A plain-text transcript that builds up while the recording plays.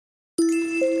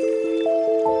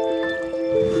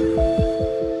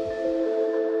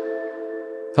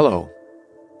Hello,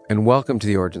 and welcome to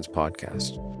the Origins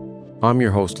Podcast. I'm your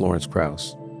host, Lawrence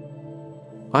Krauss.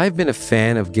 I've been a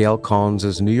fan of Gail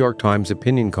Collins' New York Times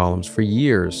opinion columns for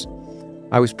years.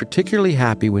 I was particularly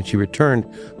happy when she returned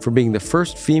from being the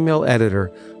first female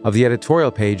editor of the editorial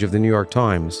page of the New York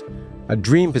Times, a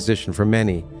dream position for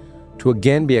many, to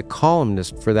again be a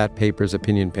columnist for that paper's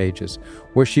opinion pages,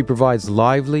 where she provides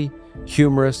lively,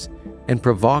 humorous, and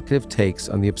provocative takes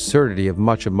on the absurdity of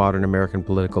much of modern American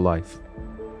political life.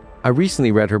 I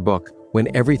recently read her book,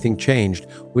 When Everything Changed,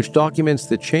 which documents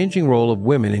the changing role of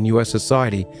women in U.S.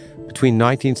 society between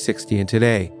 1960 and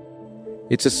today.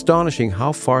 It's astonishing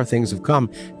how far things have come,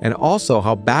 and also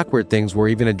how backward things were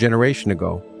even a generation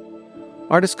ago.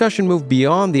 Our discussion moved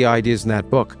beyond the ideas in that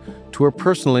book to her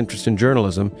personal interest in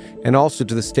journalism, and also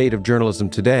to the state of journalism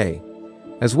today,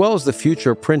 as well as the future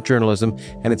of print journalism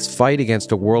and its fight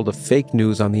against a world of fake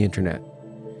news on the internet.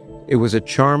 It was a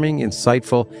charming,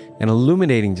 insightful, and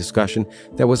illuminating discussion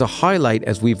that was a highlight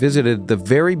as we visited the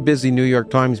very busy New York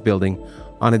Times building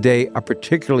on a day a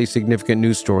particularly significant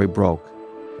news story broke.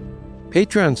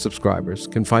 Patreon subscribers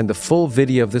can find the full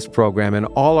video of this program and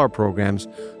all our programs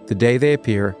the day they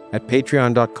appear at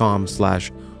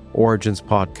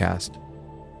patreon.com/originspodcast.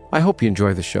 I hope you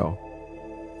enjoy the show.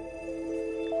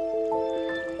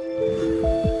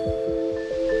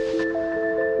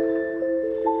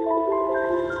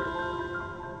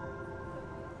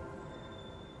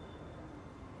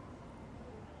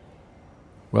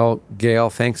 Well, Gail,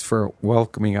 thanks for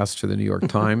welcoming us to the New York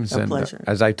Times. A pleasure.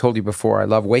 As I told you before, I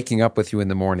love waking up with you in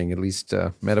the morning, at least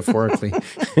metaphorically.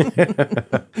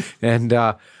 And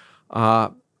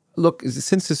look,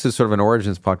 since this is sort of an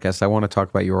origins podcast, I want to talk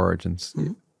about your origins.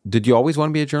 Mm-hmm. Did you always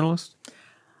want to be a journalist?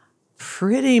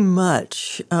 Pretty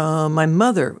much. My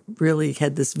mother really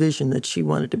had this vision that she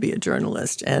wanted to be a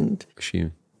journalist, and she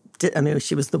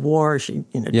was the war. She,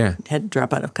 had to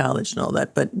drop out of college and all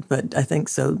that. But I think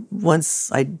so.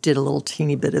 Once I did a little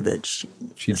teeny bit of it, she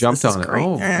jumped on it. Great.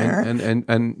 Oh,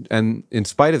 and in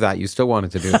spite of that, you still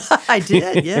wanted to do it. I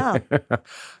did, yeah.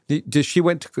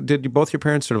 Did both your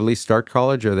parents sort of at least start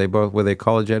college, or were they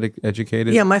college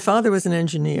educated? Yeah, my father was an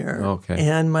engineer. Okay.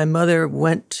 And my mother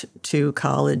went to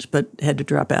college, but had to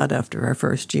drop out after her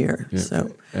first year. Yeah.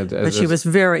 So, but she was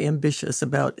very ambitious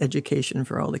about education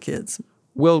for all the kids.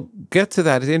 We'll get to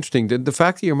that. It's interesting. Did the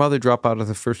fact that your mother dropped out of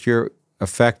the first year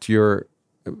affect your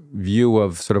view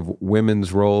of sort of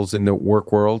women's roles in the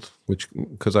work world?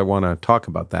 Because I want to talk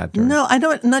about that. No, I'm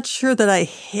not sure that I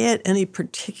had any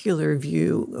particular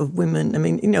view of women. I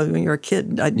mean, when you're a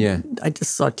kid, I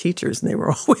just saw teachers and they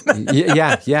were all women.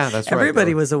 Yeah, that's right.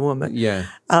 Everybody was a woman. Yeah.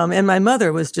 And my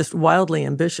mother was just wildly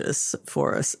ambitious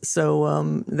for us.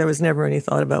 So there was never any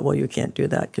thought about, well, you can't do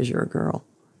that because you're a girl.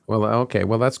 Well, okay.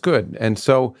 Well, that's good. And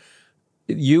so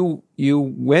you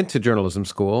went to journalism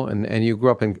school, and you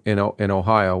grew up in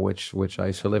Ohio, which I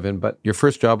used to live in. But your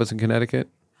first job was in Connecticut?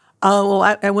 Well,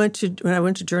 I went to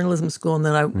journalism school, and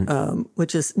then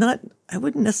which is not. I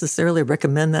wouldn't necessarily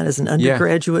recommend that as an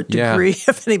undergraduate degree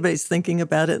if anybody's thinking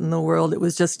about it in the world. It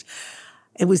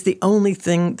was the only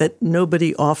thing that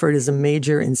nobody offered as a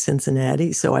major in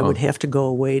Cincinnati, so I would have to go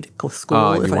away to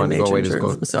school if I majored in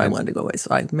journalism. So I wanted to go away,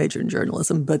 so I majored in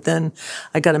journalism. But then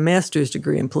I got a master's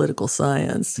degree in political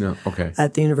science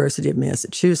at the University of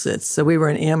Massachusetts. So we were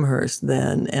in Amherst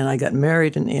then, and I got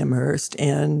married in Amherst,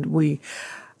 and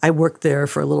I worked there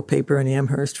for a little paper in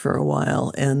Amherst for a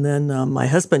while, and then my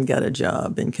husband got a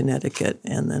job in Connecticut,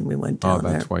 and then we went down there.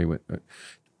 Oh, that's why you went.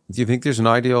 Do you think there's an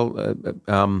ideal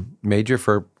major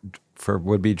for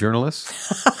would-be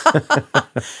journalists?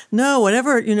 No,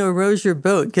 whatever rows your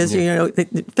boat, because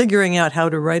figuring out how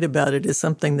to write about it is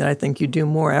something that I think you do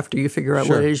more after you figure out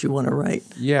what it is you want to write.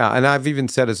 Yeah, and I've even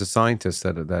said as a scientist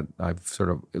that I've sort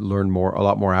of learned a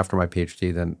lot more after my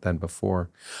PhD than before.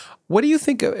 What do you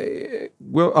think?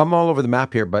 I'm all over the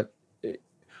map here, but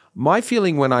my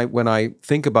feeling when I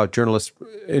think about journalists,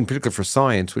 in particular for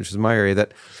science, which is my area,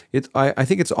 that I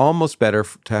think it's almost better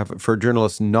for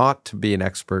journalists not to be an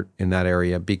expert in that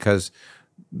area, because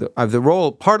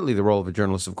partly the role of a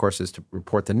journalist, of course, is to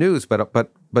report the news,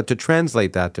 but to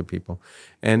translate that to people,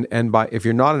 and if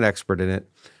you're not an expert in it,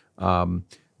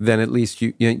 then at least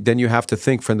you have to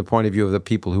think from the point of view of the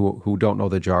people who don't know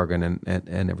the jargon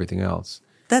and everything else.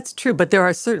 That's true, but there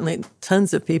are certainly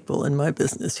tons of people in my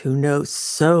business who know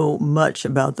so much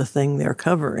about the thing they're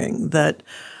covering that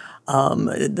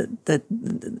that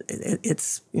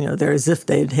it's they're as if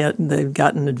they've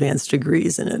gotten advanced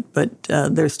degrees in it, but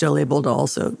they're still able to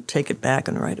also take it back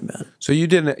and write about it. So you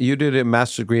did a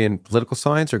master's degree in political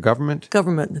science or government?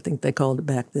 Government, I think they called it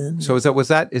back then. So is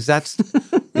that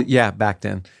Yeah, back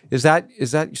then. Is that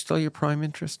still your prime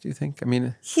interest, do you think? I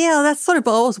mean... Yeah, that's sort of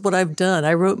always what I've done.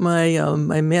 I wrote my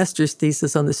my master's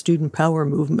thesis on the student power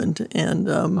movement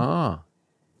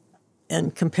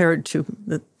and compared to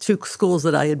the two schools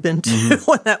that I had been to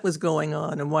when that was going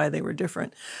on and why they were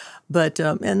different. But,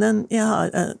 and then,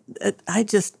 I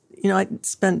just... I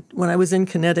spent, when I was in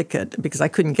Connecticut, because I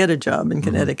couldn't get a job in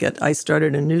Connecticut, I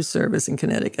started a news service in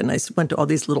Connecticut, and I went to all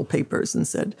these little papers and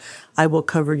said, I will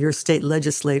cover your state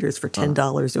legislators for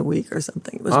 $10 a week or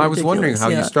something. It was ridiculous. I was wondering how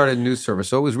you started a news service.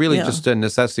 So it was really just a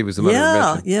necessity was the mother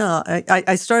of invention. Yeah.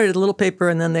 I started a little paper,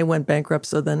 and then they went bankrupt,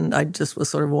 so then I just was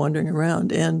sort of wandering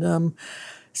around. And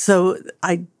so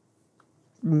I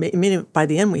mean, by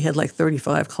the end, we had like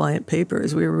 35 client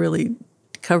papers. We were really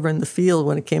covering the field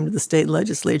when it came to the state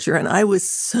legislature. And I was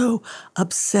so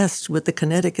obsessed with the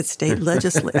Connecticut state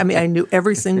legislature. I mean, I knew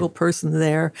every single person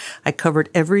there. I covered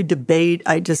every debate.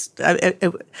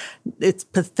 It's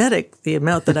pathetic, the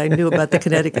amount that I knew about the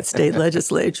Connecticut state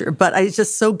legislature. But I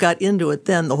just so got into it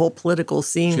then, the whole political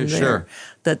scene there,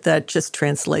 that just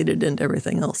translated into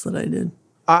everything else that I did.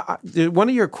 One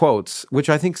of your quotes, which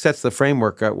I think sets the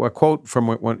framework, a quote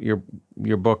from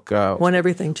your book, When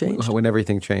Everything Changed. When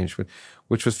Everything Changed,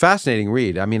 which was a fascinating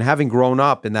read. I mean, having grown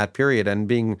up in that period and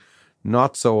being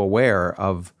not so aware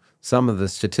of some of the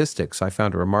statistics, I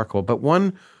found it remarkable. But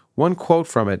one quote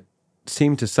from it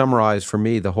seemed to summarize for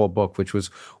me the whole book, which was,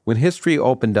 when history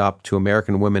opened up to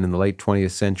American women in the late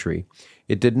 20th century,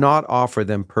 it did not offer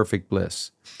them perfect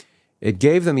bliss. It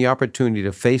gave them the opportunity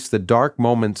to face the dark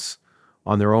moments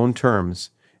on their own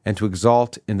terms and to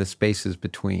exalt in the spaces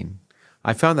between.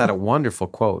 I found that a wonderful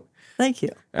quote. Thank you.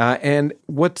 And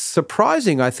what's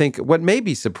surprising, I think, what may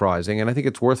be surprising, and I think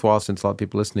it's worthwhile since a lot of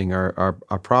people listening are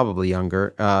probably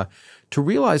younger, to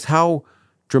realize how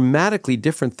dramatically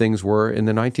different things were in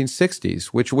the 1960s,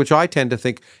 which I tend to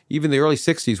think, even the early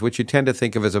 60s, which you tend to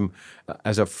think of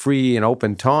as a free and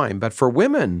open time. But for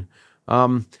women,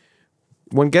 one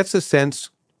gets a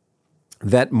sense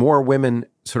that more women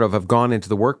sort of have gone into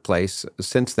the workplace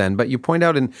since then. But you point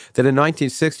out that in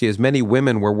 1960, as many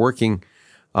women were working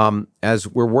as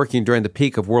were working during the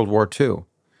peak of World War II.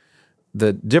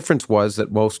 The difference was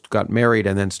that most got married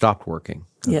and then stopped working.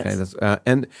 Okay? Yes.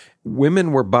 And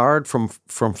women were barred from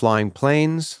flying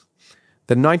planes.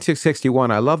 Then 1961,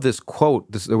 I love this quote.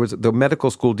 There was the medical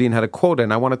school dean had a quota,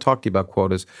 and I want to talk to you about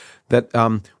quotas, that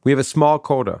we have a small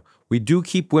quota. We do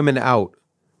keep women out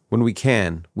when we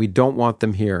can. We don't want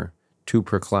them here. 2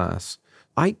 per class.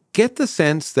 I get the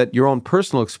sense that your own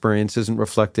personal experience isn't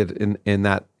reflected in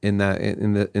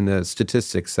the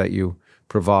statistics that you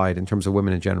provide in terms of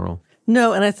women in general.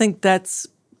 No, and I think that's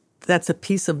a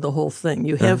piece of the whole thing.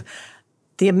 You have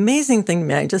the amazing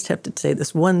thing. I just have to say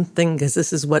this one thing because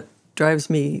this is what drives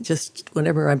me just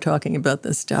whenever I'm talking about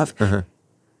this stuff.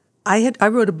 I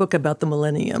wrote a book about the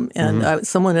millennium, and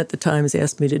someone at the Times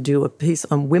asked me to do a piece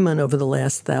on women over the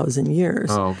last 1,000 years.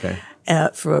 Oh, okay.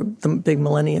 For the big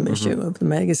millennium issue of the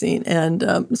magazine. And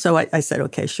so I said,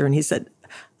 okay, sure. And he said,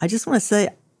 I just want to say,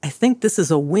 I think this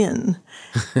is a win.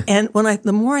 And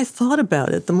the more I thought about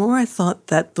it, the more I thought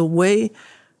that the way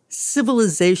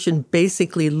civilization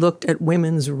basically looked at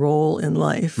women's role in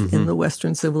life in the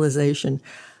Western civilization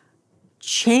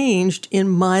changed in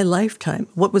my lifetime.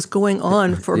 What was going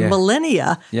on for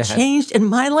millennia changed in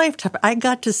my lifetime. I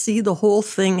got to see the whole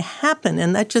thing happen,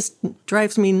 and that just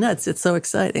drives me nuts. It's so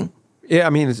exciting. Yeah, I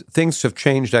mean, things have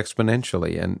changed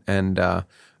exponentially, and I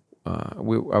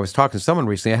was talking to someone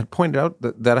recently. I had pointed out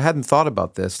that I hadn't thought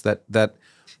about this. That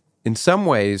in some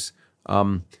ways,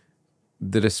 the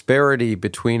disparity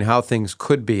between how things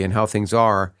could be and how things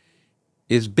are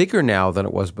is bigger now than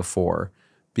it was before,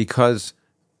 because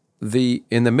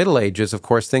in the Middle Ages, of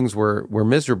course, things were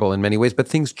miserable in many ways, but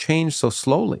things changed so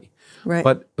slowly. Right.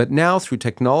 But now through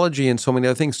technology and so many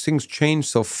other things change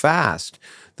so fast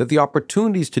that the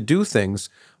opportunities to do things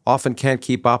often can't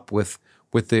keep up with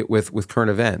current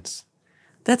events.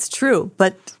 That's true,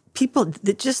 but people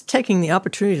just taking the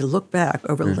opportunity to look back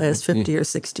over the last 50 or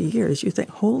 60 years, you think,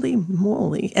 holy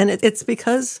moly! And it's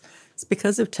because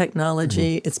of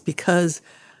technology. It's because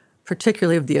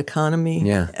particularly of the economy.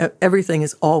 Yeah. Everything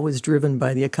is always driven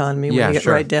by the economy when you get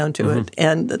right down to it.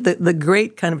 And the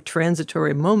great kind of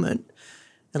transitory moment,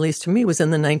 at least to me, was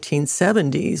in the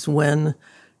 1970s when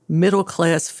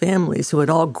middle-class families who had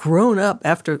all grown up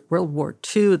after World War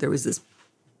II, there was this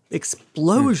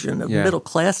explosion of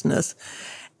middle-classness.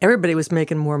 Everybody was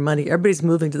making more money. Everybody's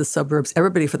moving to the suburbs.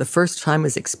 Everybody, for the first time,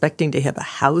 was expecting to have a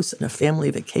house and a family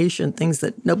vacation, things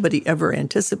that nobody ever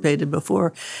anticipated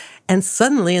before. And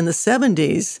suddenly, in the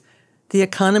 70s, the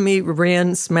economy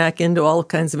ran smack into all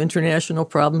kinds of international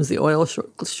problems, the oil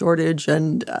shortage,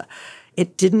 and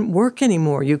it didn't work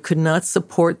anymore. You could not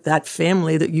support that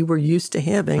family that you were used to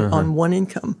having on one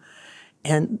income.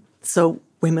 And so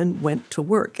women went to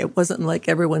work. It wasn't like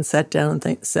everyone sat down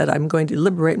and said, I'm going to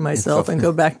liberate myself and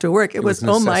go back to work. It was,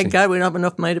 oh my God, we don't have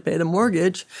enough money to pay the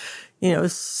mortgage.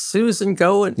 Susan,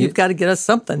 go, and you've got to get us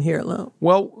something here.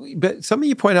 Well, but something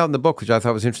you point out in the book, which I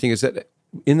thought was interesting, is that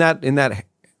in that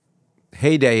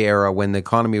heyday era when the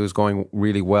economy was going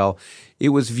really well, it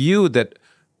was viewed that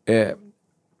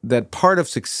that part of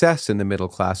success in the middle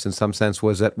class, in some sense,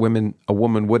 was that a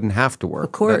woman wouldn't have to work.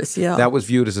 Of course, that was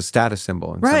viewed as a status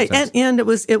symbol. In right, some sense. and it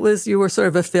was you were sort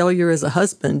of a failure as a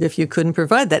husband if you couldn't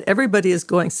provide that. Everybody is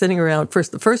sitting around.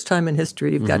 The first time in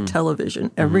history, you've got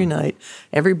television every night.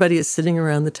 Everybody is sitting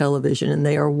around the television, and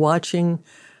they are watching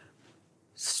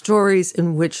stories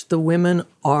in which the women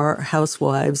are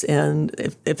housewives, and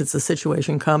if it's a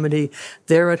situation comedy,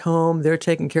 they're at home, they're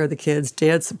taking care of the kids,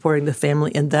 dad's supporting the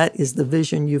family, and that is the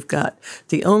vision you've got.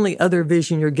 The only other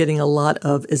vision you're getting a lot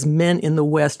of is men in the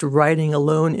West riding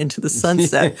alone into the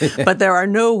sunset, but there are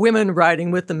no women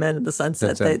riding with the men in the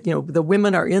sunset. The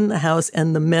women are in the house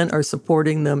and the men are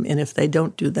supporting them, and if they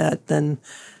don't do that, then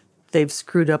they've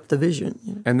screwed up the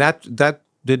vision. And that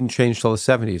didn't change till the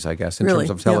 70s, I guess, in terms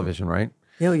of television, right?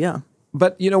 Oh, yeah.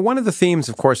 But, one of the themes,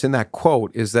 of course, in that quote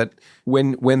is that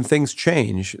when things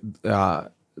change,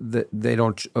 they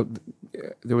don't.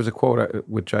 There was a quote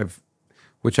which I've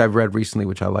read recently,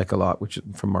 which I like a lot, which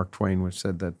from Mark Twain, which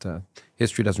said that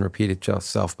history doesn't repeat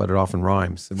itself, but it often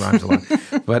rhymes. It rhymes a lot.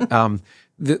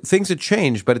 But things have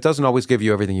changed, but it doesn't always give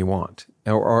you everything you want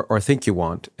or think you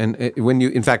want. And when you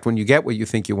get what you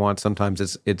think you want,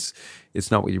 sometimes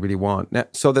it's not what you really want. Now,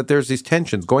 so that there's these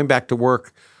tensions. Going back to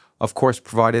work, of course,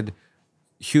 provided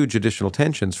huge additional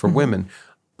tensions for women.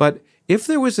 But if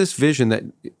there was this vision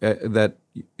that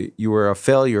you were a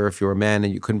failure if you were a man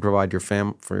and you couldn't provide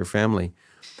for your family,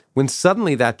 when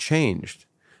suddenly that changed,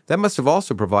 that must have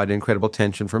also provided incredible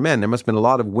tension for men. There must have been a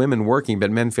lot of women working, but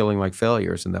men feeling like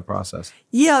failures in that process.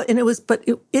 Yeah, and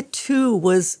it too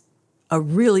was a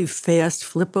really fast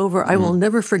flip over. I will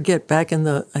never forget back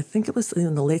I think it was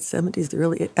in the late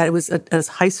 70s, I was at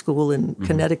high school in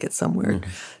Connecticut somewhere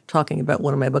talking about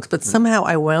one of my books, but somehow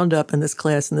I wound up in this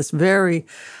class in this very,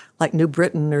 like New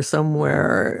Britain or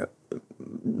somewhere,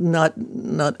 not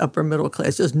upper middle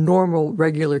class, just normal,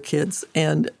 regular kids,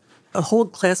 and a whole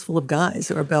class full of guys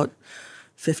who are about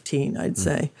 15, I'd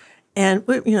say. And,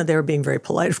 they were being very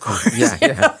polite, of course.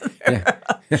 Yeah.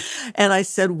 And I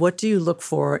said, what do you look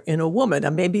for in a woman?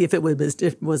 And maybe if it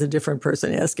was a different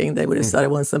person asking, they would have said, I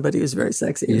want somebody who's very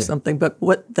sexy or something. But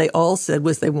what they all said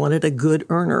was they wanted a good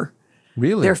earner.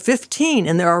 Really? They're 15,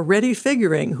 and they're already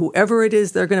figuring whoever it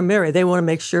is they're going to marry, they want to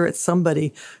make sure it's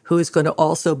somebody who is going to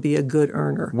also be a good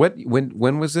earner.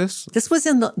 When was this? This was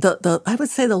in the I would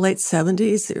say the late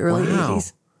 70s, the early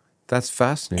 80s. That's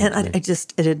fascinating. And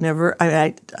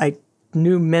I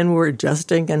knew men were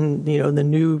adjusting, and the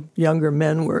new younger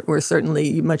men were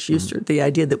certainly much used to the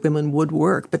idea that women would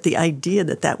work. But the idea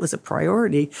that was a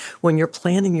priority when you're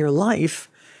planning your life,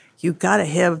 you got to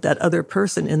have that other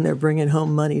person in there bringing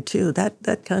home money too. That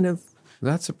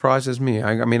surprises me.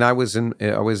 I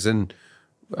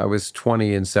was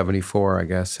 20 in 74, I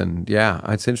guess, and yeah,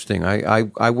 it's interesting.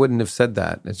 I wouldn't have said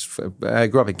that. I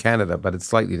grew up in Canada, but it's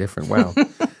slightly different. Wow.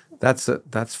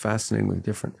 That's fascinatingly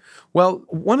different. Well,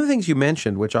 one of the things you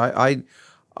mentioned, which I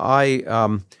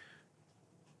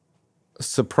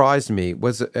surprised me,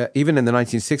 was even in the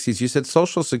 1960s, you said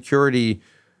Social Security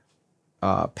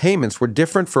payments were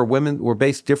different for women, were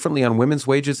based differently on women's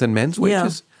wages than men's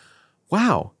wages. Yeah.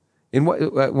 Wow. In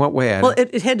what way? Well,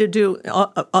 it had to do.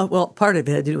 Part of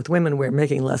it had to do with women were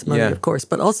making less money, of course,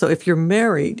 but also if you're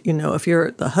married, if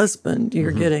you're the husband,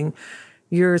 you're getting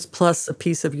yours plus a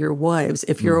piece of your wife's.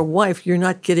 If you're a wife, you're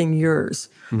not getting yours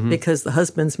because the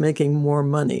husband's making more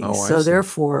money. Oh, so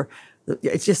therefore,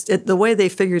 it's just the way they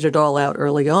figured it all out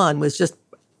early on was just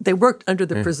they worked under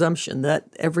the presumption that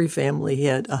every family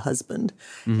had a husband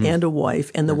and a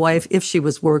wife, and the wife, if she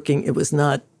was working, it was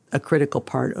not a critical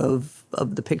part of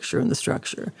the picture and the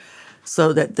structure.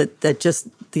 So that just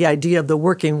the idea of the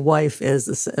working wife as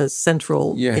a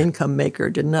central income maker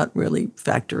did not really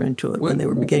factor into it when they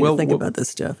were beginning to think about this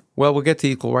stuff. Well, we'll get to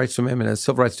equal rights amendment and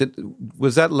civil rights.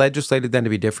 Was that legislated then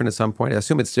to be different at some point? I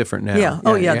assume it's different now.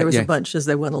 Yeah. There was a bunch as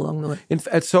they went along the way.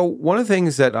 So one of the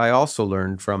things that I also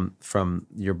learned from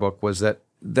your book was that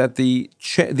the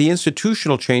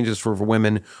institutional changes for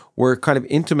women were kind of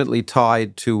intimately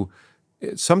tied to,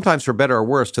 sometimes for better or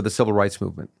worse, to the civil rights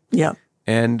movement. Yeah.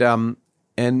 And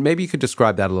And maybe you could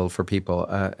describe that a little for people,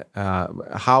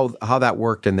 how that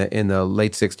worked in the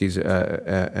late 60s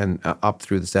and up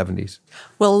through the 70s.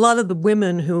 Well, a lot of the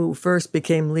women who first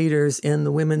became leaders in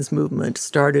the women's movement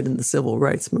started in the civil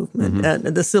rights movement. And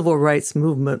the civil rights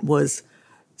movement was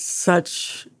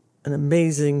such an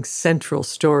amazing central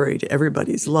story to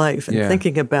everybody's life, and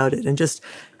thinking about it and just,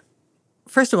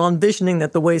 first of all, envisioning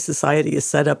that the way society is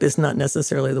set up is not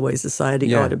necessarily the way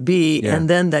society ought to be, and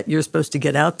then that you're supposed to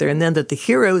get out there, and then that the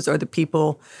heroes are the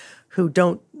people who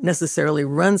don't necessarily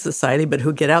run society, but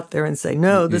who get out there and say,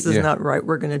 no, this is not right,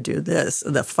 we're going to do this,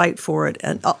 the fight for it.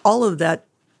 And all of that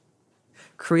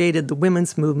created the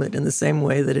women's movement in the same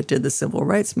way that it did the civil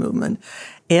rights movement.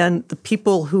 And the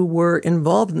people who were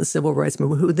involved in the civil rights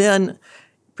movement, who then,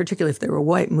 particularly if they were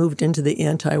white, moved into the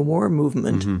anti-war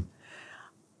movement,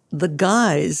 the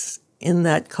guys in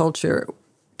that culture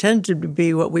tended to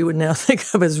be what we would now think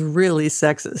of as really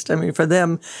sexist. I mean, for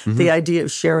them, the idea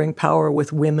of sharing power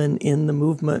with women in the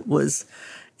movement was,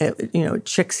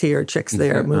 chicks here, chicks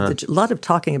there. A lot of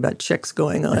talking about chicks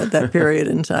going on at that period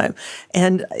in time.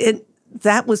 And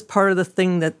that was part of the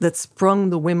thing that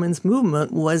sprung the women's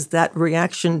movement, was that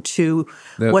reaction to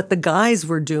what the guys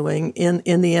were doing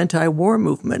in the anti-war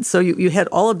movement. So you had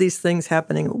all of these things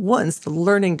happening at once: the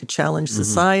learning to challenge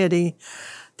society,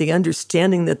 the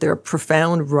understanding that there are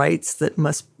profound wrongs that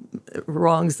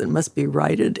must be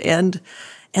righted, and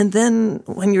then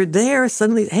when you're there,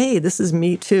 suddenly, hey, this is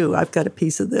me too. I've got a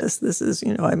piece of this. This is,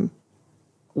 I'm.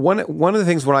 One of the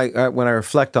things when I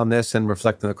reflect on this and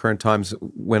reflect on the current times,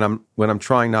 when I'm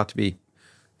trying not to be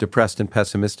depressed and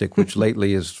pessimistic, which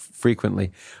lately is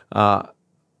frequently, I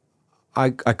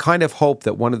kind of hope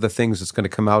that one of the things that's going to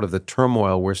come out of the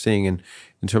turmoil we're seeing in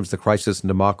terms of the crisis in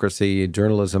democracy,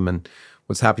 journalism, and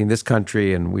what's happening in this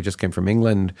country, and we just came from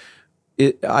England,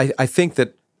 I think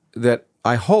that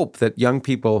I hope that young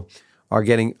people are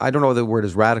getting, I don't know whether the word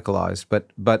is radicalized,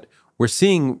 but we're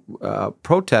seeing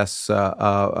protests,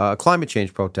 climate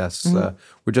change protests.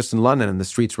 We're just in London and the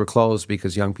streets were closed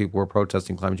because young people were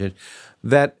protesting climate change.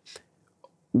 That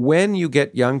when you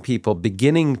get young people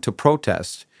beginning to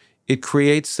protest, it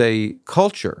creates a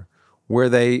culture where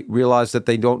they realize that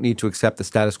they don't need to accept the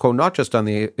status quo, not just on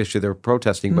the issue they're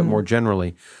protesting, but more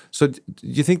generally. So do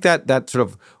you think that sort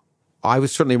of, I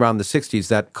was certainly around the 60s,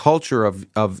 that culture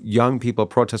of young people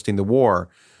protesting the war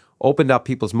opened up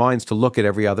people's minds to look at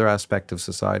every other aspect of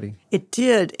society? It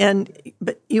did,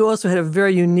 but you also had a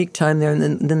very unique time there, and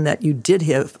then that you did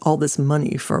have all this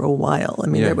money for a while. I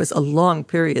mean, there was a long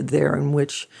period there in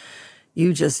which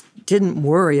you just didn't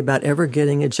worry about ever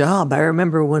getting a job. I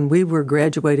remember when we were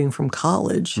graduating from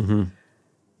college,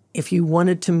 if you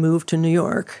wanted to move to New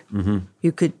York,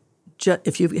 you could,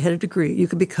 if you had a degree, you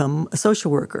could become a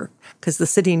social worker, because the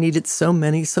city needed so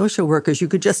many social workers. You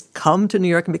could just come to New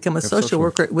York and become a social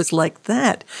worker. It was like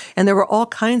that. And there were all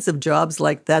kinds of jobs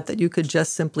like that you could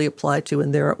just simply apply to,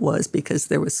 and there it was, because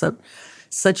there was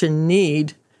such a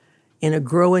need in a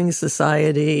growing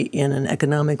society, in an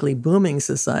economically booming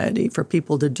society, for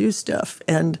people to do stuff.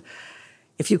 And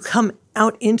if you come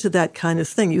out into that kind of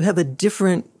thing, you have a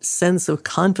different sense of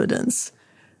confidence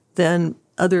than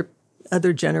other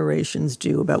generations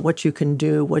do about what you can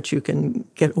do, what you can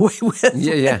get away with.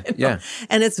 Yeah.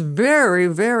 And it's very,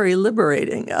 very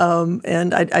liberating.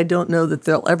 And I don't know that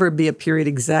there'll ever be a period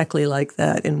exactly like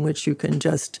that in which you can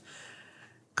just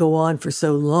go on for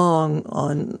so long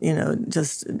on,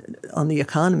 just on the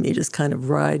economy, just kind of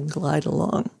glide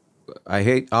along.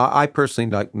 I personally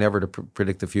like never to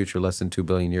predict the future less than 2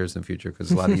 billion years in the future,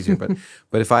 because it's a lot easier.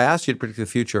 But if I asked you to predict the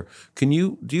future, do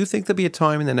you think there'll be a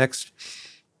time in the next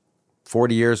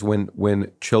 40 years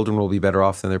when children will be better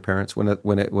off than their parents,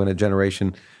 when a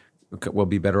generation will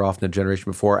be better off than a generation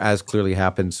before, as clearly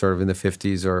happened sort of in the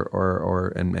 50s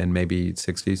and maybe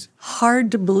 60s?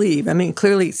 Hard to believe. I mean,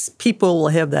 clearly people will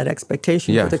have that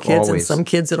expectation for the kids, always. And some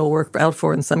kids it'll work out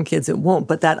for, and some kids it won't.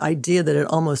 But that idea that it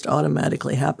almost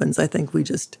automatically happens, I think we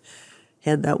just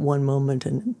had that one moment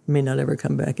and may not ever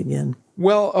come back again.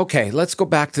 Well, okay, let's go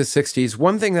back to the 60s.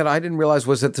 One thing that I didn't realize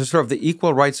was that the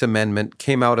Equal Rights Amendment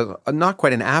came out of not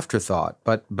quite an afterthought,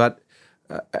 but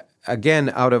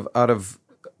again out of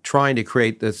trying to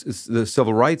create the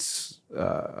civil rights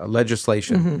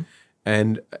legislation,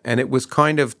 and it was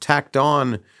kind of tacked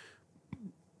on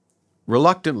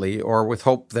reluctantly, or with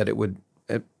hope that it would.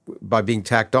 By being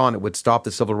tacked on, it would stop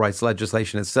the civil rights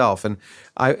legislation itself, and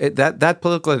that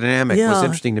political dynamic was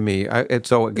interesting to me.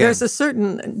 So again, there's a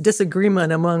certain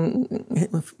disagreement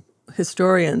among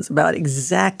historians about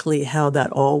exactly how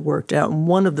that all worked out. And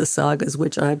one of the sagas,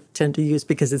 which I tend to use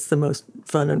because it's the most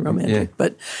fun and romantic,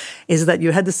 but is that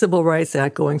you had the Civil Rights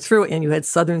Act going through, and you had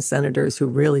Southern senators who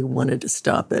really wanted to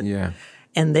stop it. Yeah.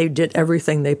 And they did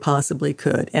everything they possibly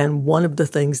could. And one of the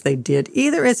things they did,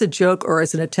 either as a joke or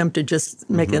as an attempt to just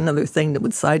make another thing that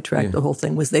would sidetrack the whole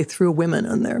thing, was they threw women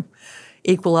in there.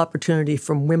 Equal opportunity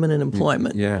from women in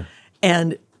employment. Yeah.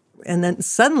 And then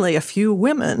suddenly a few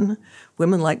women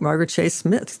like Margaret Chase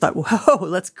Smith, thought, whoa,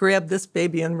 let's grab this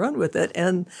baby and run with it.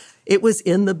 And it was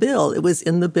in the bill. It was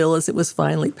in the bill as it was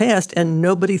finally passed, and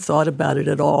nobody thought about it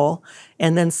at all.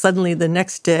 And then suddenly the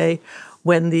next day,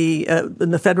 when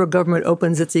the federal government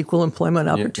opens its equal employment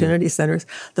opportunity centers,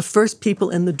 the first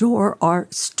people in the door are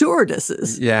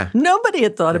stewardesses. Yeah. Nobody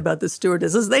had thought about the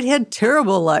stewardesses. They had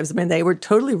terrible lives. I mean, they were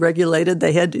totally regulated.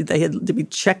 They had to be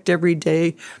checked every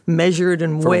day, measured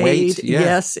and weighed.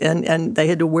 Yes, and they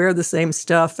had to wear the same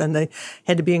stuff, and they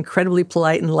had to be incredibly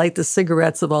polite and light the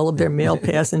cigarettes of all of their male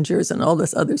passengers and all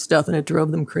this other stuff, and it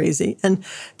drove them crazy. And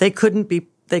they could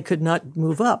not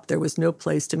move up. There was no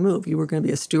place to move. You were going to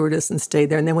be a stewardess and stay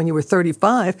there. And then when you were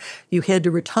 35, you had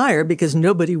to retire because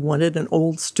nobody wanted an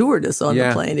old stewardess on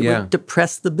the plane. It would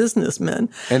depress the businessmen.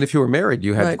 And if you were married,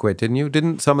 you had to quit, didn't you?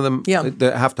 Didn't some of them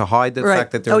have to hide the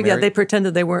fact that they were married? Oh, yeah, they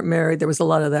pretended they weren't married. There was a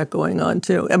lot of that going on,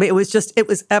 too. I mean, it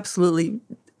was absolutely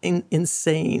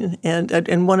insane.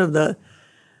 And one of the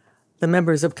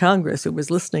members of Congress who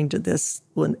was listening to this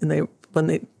when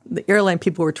the airline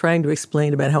people were trying to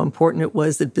explain about how important it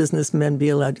was that businessmen be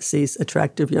allowed to see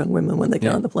attractive young women when they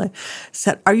get on the plane,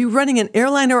 said, "Are you running an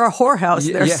airline or a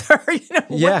whorehouse there, sir?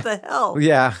 What the hell?"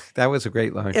 Yeah, that was a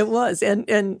great line. It was,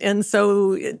 and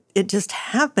so it just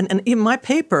happened. And in my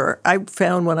paper, I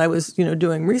found when I was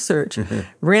doing research,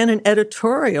 ran an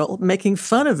editorial making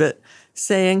fun of it,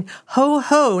 saying, "Ho,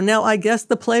 ho, now I guess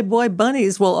the Playboy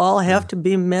bunnies will all have to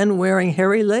be men wearing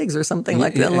hairy legs," or something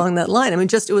like that along that line. I mean,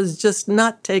 it was just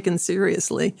not taken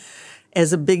seriously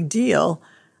as a big deal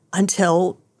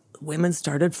until women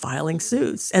started filing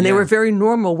suits. And they were very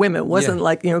normal women. It wasn't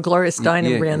like, Gloria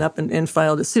Steinem ran up and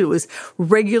filed a suit. It was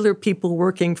regular people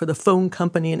working for the phone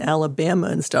company in Alabama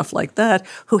and stuff like that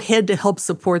who had to help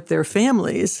support their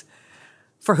families,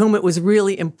 for whom it was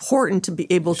really important to be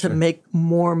able to make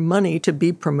more money, to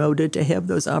be promoted, to have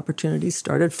those opportunities,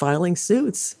 started filing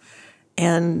suits.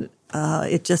 And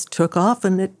it just took off,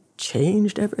 and it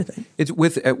changed everything. It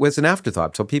was an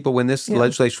afterthought. So people, when this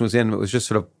legislation was in, it was just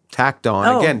sort of tacked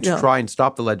on, to try and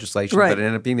stop the legislation, but it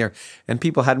ended up being there. And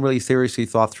people hadn't really seriously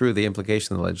thought through the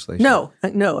implication of the legislation. No.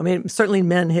 I mean, certainly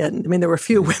men hadn't. I mean, there were a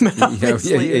few women,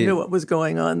 obviously, who knew what was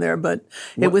going on there, but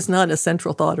it was not a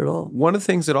central thought at all. One of the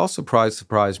things that also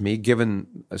surprised me, given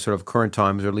sort of current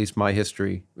times, or at least my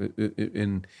history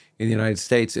in the United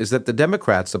States, is that the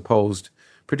Democrats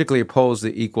particularly opposed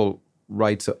the Equal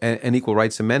Rights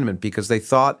Amendment because they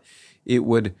thought it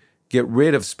would get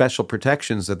rid of special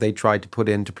protections that they tried to put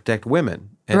in to protect women.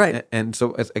 And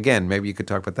so, again, maybe you could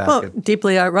talk about that. Well,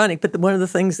 deeply ironic. But one of the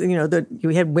things, that you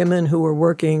had women who were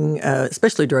working,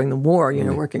 especially during the war,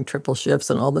 working triple shifts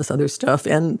and all this other stuff.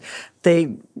 And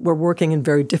they were working in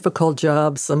very difficult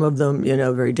jobs, some of them,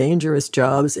 very dangerous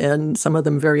jobs, and some of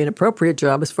them very inappropriate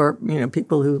jobs for,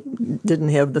 people who didn't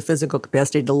have the physical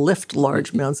capacity to lift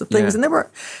large amounts of things. And it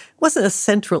wasn't a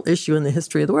central issue in the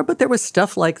history of the war, but there was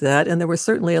stuff like that. And there were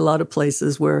certainly a lot of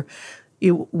places where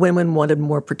women wanted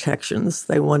more protections.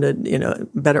 They wanted,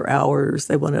 better hours.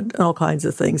 They wanted all kinds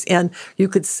of things. And you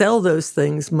could sell those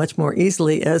things much more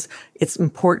easily as it's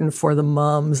important for the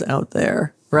moms out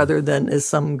there, rather than as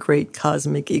some great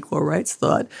cosmic equal rights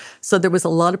thought. So there was a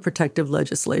lot of protective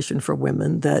legislation for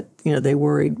women that, they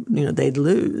worried, they'd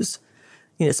lose.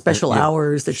 Special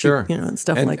hours that and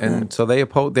stuff like that. And so they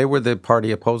were the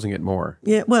party opposing it more.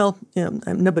 Yeah, well,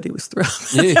 nobody was thrilled.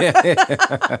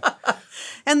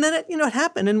 And then it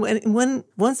happened. And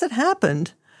once it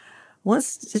happened,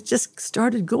 once it just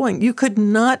started going, you could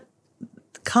not.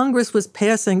 Congress was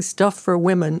passing stuff for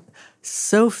women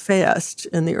so fast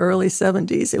in the early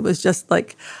 70s. It was just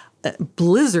like a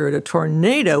blizzard, a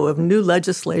tornado of new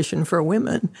legislation for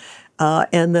women.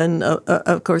 And then,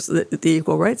 of course, the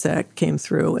Equal Rights Act came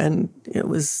through, and it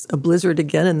was a blizzard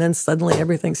again, and then suddenly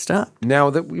everything stopped. Now,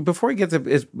 before we get to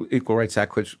the Equal Rights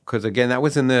Act, because, again, that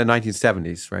was in the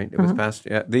 1970s, right? It was passed.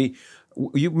 Yeah,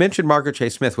 you mentioned Margaret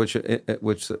Chase Smith, which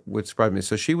surprised me.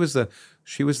 So she was the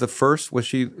first. Was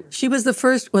she? She was the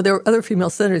first. Well, there were other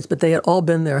female senators, but they had all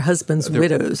been their husbands'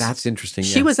 widows. That's interesting.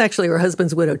 She was actually her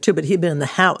husband's widow too, but he'd been in the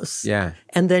House. Yeah.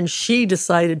 And then she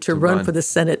decided to run for the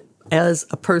Senate as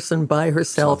a person by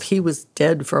herself. He was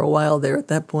dead for a while there at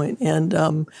that point,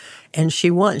 and she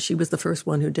won. She was the first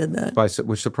one who did that.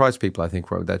 Which surprised people, I think,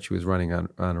 that she was running on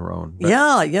her own. But,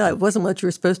 yeah, it wasn't what you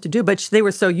were supposed to do, but they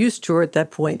were so used to her at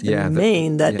that point in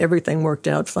Maine that everything worked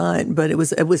out fine. But it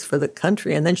was for the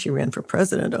country, and then she ran for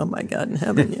president. Oh my God in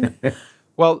heaven!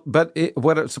 Well, but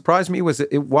what surprised me was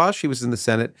that while she was in the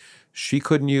Senate, she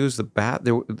couldn't use the bath.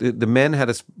 The men had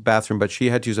a bathroom, but she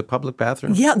had to use a public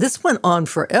bathroom. Yeah, this went on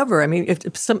forever. I mean,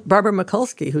 Barbara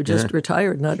Mikulski, who just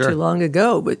retired not too long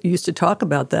ago, but used to talk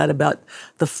about that, about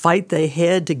the fight they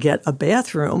had to get a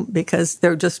bathroom because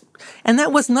they're just, and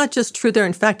that was not just true there.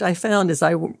 In fact, I found as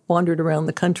I wandered around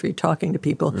the country talking to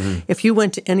people, if you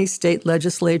went to any state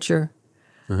legislature,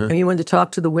 and you wanted to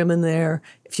talk to the women there,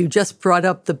 if you just brought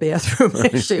up the bathroom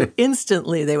issue,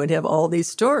 instantly they would have all these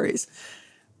stories.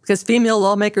 Because female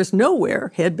lawmakers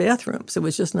nowhere had bathrooms. It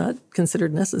was just not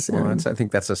considered necessary. Well, I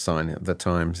think that's a sign of the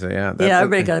times. So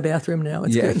everybody got a bathroom now.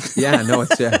 It's good.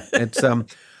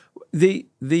 It's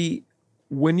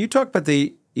when you talk about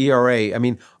the ERA, I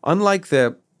mean, unlike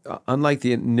the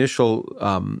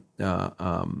initial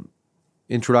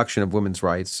introduction of women's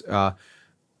rights,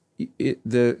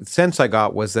 the sense I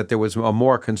got was that there was a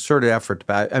more concerted effort.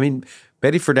 I mean,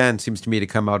 Betty Friedan seems to me to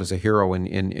come out as a hero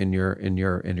in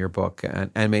your book, and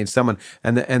I mean someone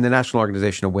and the National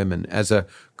Organization of Women as a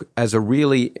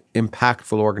really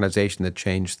impactful organization that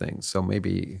changed things. So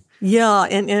maybe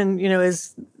and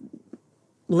as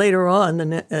later on,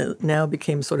 the now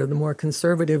became sort of the more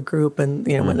conservative group, and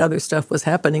when other stuff was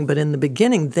happening. But in the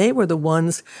beginning, they were the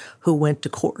ones who went to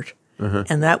court.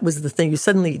 And that was the thing. You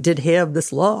suddenly did have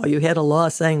this law. You had a law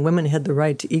saying women had the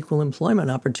right to equal employment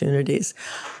opportunities.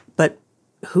 But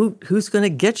who's going to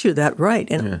get you that right?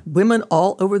 And women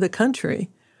all over the country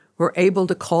were able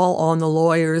to call on the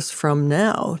lawyers from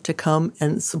now to come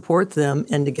and support them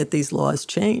and to get these laws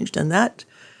changed. And that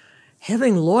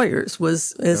having lawyers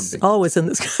is always in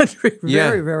this country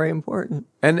very, very important.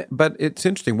 But it's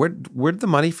interesting. Where'd the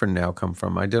money for now come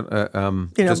from? I don't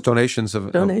just donations,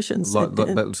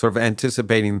 sort of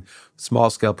anticipating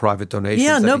small scale private donations.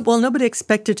 Yeah, nobody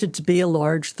expected it to be a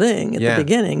large thing at the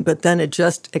beginning, but then it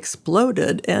just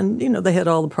exploded, and they had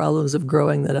all the problems of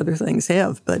growing that other things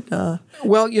have. But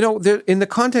in the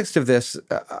context of this.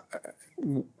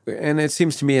 And it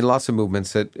seems to me in lots of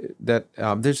movements that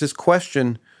there's this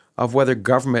question of whether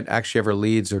government actually ever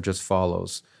leads or just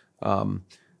follows. Again,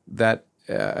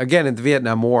 in the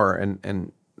Vietnam War,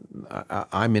 and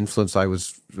I'm influenced.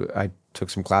 I took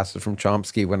some classes from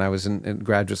Chomsky when I was in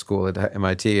graduate school at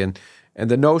MIT, and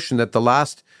the notion that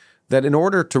that in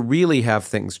order to really have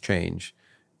things change,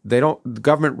 the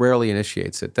government rarely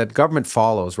initiates it. That government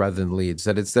follows rather than leads.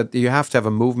 That you have to have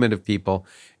a movement of people,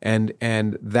 and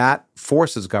that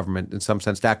forces government in some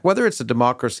sense to act, whether it's a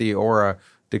democracy or a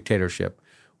dictatorship.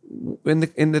 In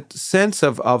the sense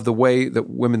of the way that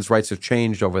women's rights have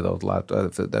changed over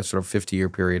that sort of 50-year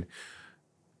period,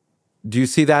 do you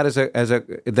see that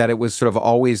that it was sort of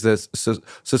always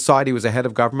society was ahead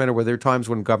of government, or were there times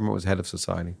when government was ahead of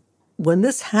society? When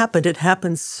this happened, it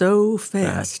happened so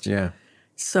fast.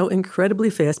 So incredibly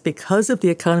fast because of the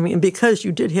economy and because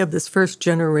you did have this first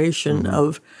generation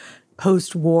of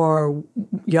post-war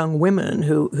young women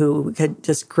who had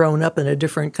just grown up in a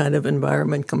different kind of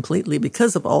environment completely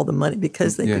because of all the money,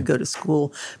 because they could go to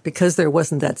school, because there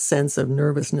wasn't that sense of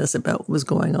nervousness about what was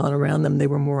going on around them. They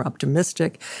were more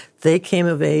optimistic. They came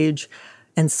of age,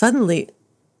 and suddenly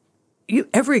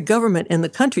every government in the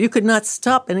country, you could not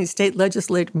stop any state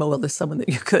legislature. Well, there's someone that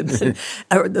you could,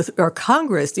 or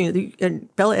Congress.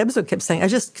 And Bella Abzug kept saying, "I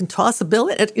just can toss a bill."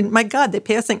 And my God, they're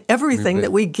passing everything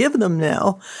that we give them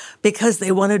now because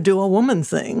they want to do a woman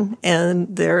thing,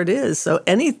 and there it is. So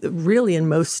really in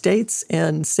most states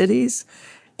and cities,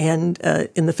 and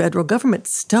in the federal government,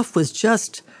 stuff was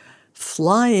just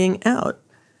flying out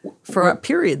for a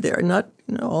period there, not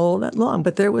all that long,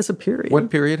 but there was a period. What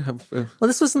period? Well,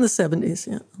 this was in the 70s,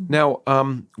 yeah. Now,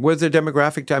 was there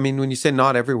demographic? I mean, when you say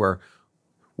not everywhere,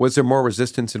 was there more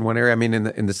resistance in one area? I mean,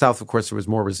 in the South, of course, there was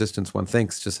more resistance, one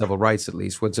thinks, to civil rights at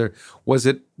least. Was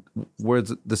it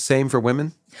the same for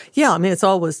women? Yeah, I mean, it's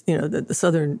always, the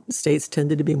southern states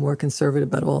tended to be more conservative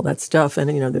about all that stuff. And,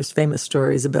 there's famous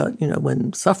stories about,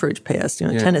 when suffrage passed,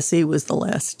 Tennessee was the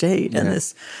last state.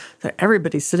 And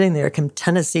everybody's sitting there, can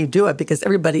Tennessee do it? Because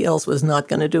everybody else was not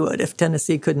going to do it. If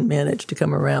Tennessee couldn't manage to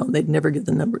come around, they'd never get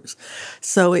the numbers.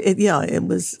 So, it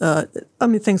was,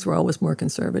 things were always more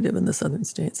conservative in the southern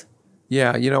states.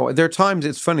 Yeah, there are times,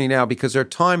 it's funny now, because there are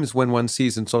times when one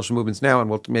sees in social movements now, and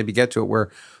we'll maybe get to it, where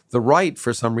the right,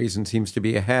 for some reason, seems to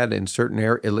be ahead in certain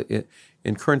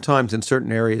in current times in certain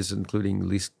areas, including at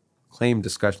least claimed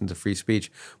discussions of free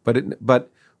speech.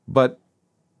 But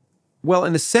well,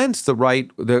 in a sense, the right,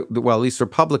 well, at least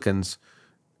Republicans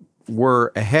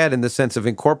were ahead in the sense of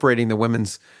incorporating the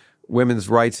women's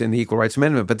rights in the Equal Rights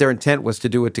Amendment, but their intent was to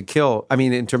do it to kill. I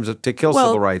mean, in terms of to kill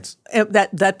civil rights.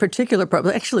 That particular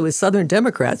problem actually was Southern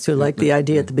Democrats who liked the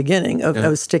idea at the beginning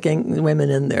of sticking women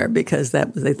in there because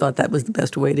they thought that was the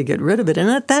best way to get rid of it. And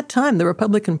at that time, the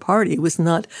Republican Party was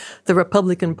not the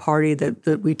Republican Party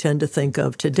that we tend to think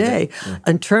of today.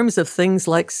 In terms of things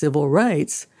like civil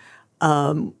rights,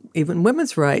 even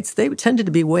women's rights, they tended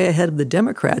to be way ahead of the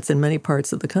Democrats in many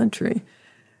parts of the country.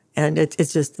 And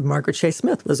it's just Margaret Chase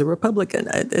Smith was a Republican.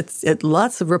 It's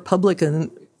lots of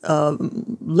Republican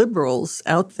liberals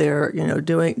out there,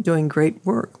 doing great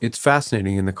work. It's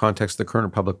fascinating in the context of the current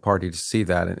Republican Party to see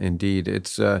that. Indeed,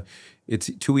 it's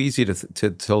too easy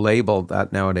to label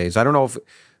that nowadays. I don't know if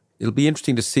it'll be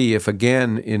interesting to see if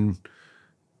again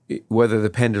whether the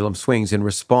pendulum swings in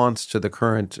response to the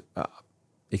current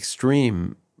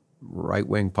extreme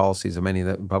right-wing policies of many of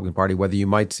the Republican Party, whether you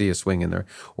might see a swing in there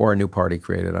or a new party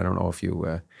created. I don't know if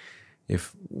you,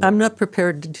 I'm not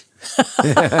prepared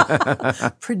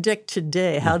to predict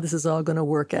today how this is all going to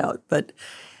work out. But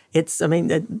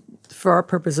for our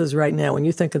purposes right now, when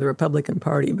you think of the Republican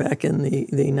Party back in the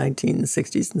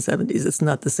 1960s and 70s, it's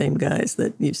not the same guys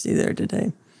that you see there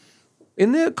today.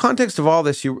 In the context of all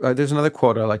this, there's another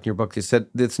quote I like in your book. You said,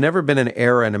 "It's never been an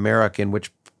era in America in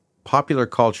which popular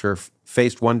culture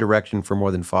faced one direction for more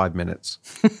than 5 minutes."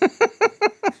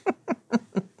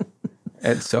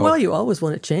 And so, well, you always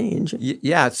want to change.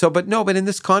 Yeah. But in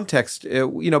this context,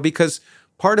 because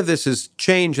part of this is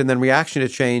change and then reaction to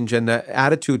change and the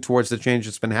attitude towards the change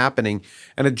that's been happening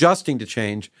and adjusting to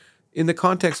change. In the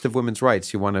context of women's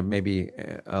rights, you want to maybe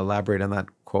elaborate on that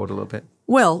quote a little bit?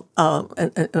 Well,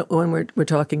 and when we're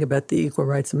talking about the Equal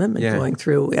Rights Amendment going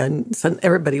through, and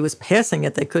everybody was passing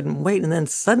it, they couldn't wait, and then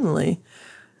suddenly,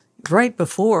 right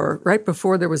before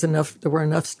there were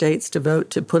enough states to vote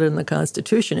to put it in the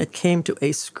Constitution, it came to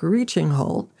a screeching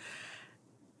halt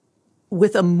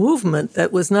with a movement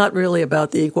that was not really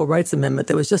about the Equal Rights Amendment.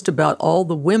 That was just about all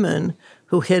the women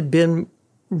who had been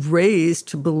raised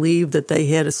to believe that they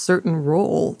had a certain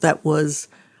role that was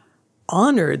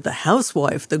honored the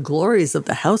housewife, the glories of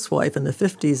the housewife in the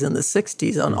 50s and the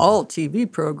 60s on all TV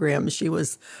programs. She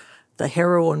was the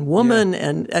heroine woman,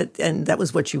 and that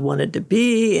was what you wanted to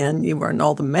be, and you were in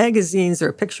all the magazines. There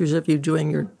are pictures of you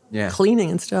doing your cleaning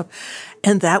and stuff.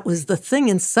 And that was the thing.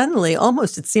 And suddenly,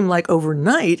 almost it seemed like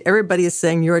overnight, everybody is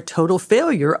saying you're a total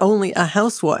failure, only a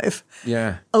housewife.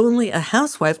 Yeah. Only a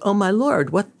housewife. Oh, my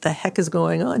Lord, what the heck is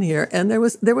going on here? And there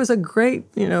was a great,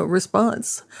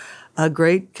 response, a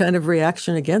great kind of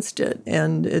reaction against it.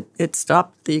 And it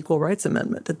stopped the Equal Rights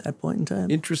Amendment at that point in time.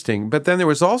 Interesting. But then there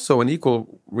was also an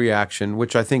equal reaction,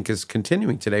 which I think is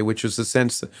continuing today, which is the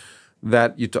sense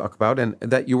that you talk about, and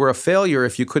that you were a failure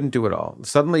if you couldn't do it all.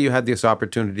 Suddenly you had this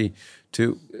opportunity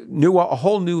a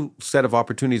whole new set of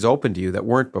opportunities open to you that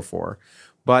weren't before.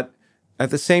 But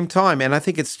at the same time, and I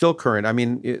think it's still current, I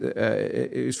mean,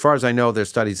 as far as I know, there's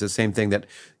studies, the same thing, that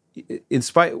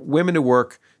women who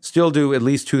work still do at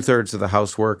least 2/3 of the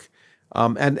housework.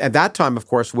 And at that time, of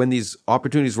course, when these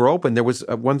opportunities were open, there was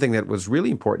one thing that was really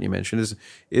important you mentioned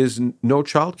is no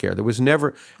childcare. There was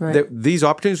never these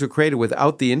opportunities were created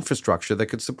without the infrastructure that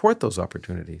could support those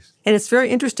opportunities. And it's very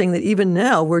interesting that even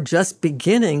now we're just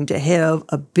beginning to have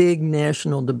a big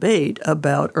national debate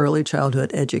about early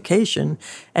childhood education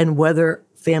and whether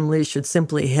families should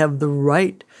simply have the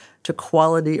right to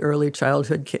quality early child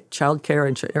care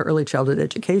and early childhood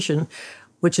education,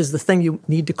 which is the thing you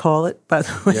need to call it, by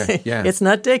the way. Yeah. It's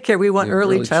not daycare. We want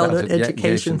early childhood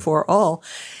education for all.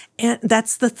 And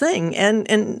that's the thing. And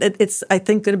it's, I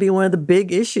think, going to be one of the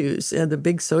big issues, the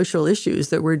big social issues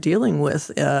that we're dealing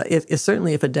with.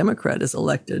 Certainly if a Democrat is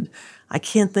elected, I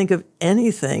can't think of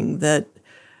anything that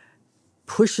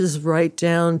pushes right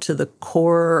down to the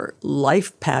core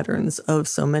life patterns of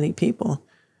so many people.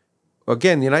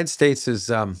 Again, the United States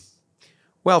is,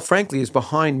 frankly, is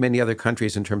behind many other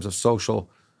countries in terms of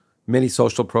many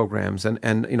social programs.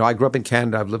 And I grew up in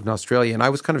Canada, I've lived in Australia, and I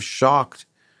was kind of shocked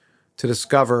to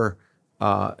discover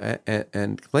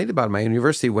and complained about in my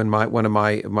university when one of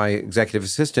my executive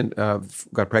assistant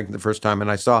got pregnant the first time,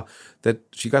 and I saw that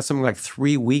she got something like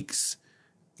 3 weeks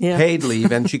paid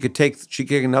leave, and she could take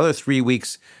another 3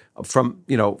 weeks from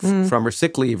her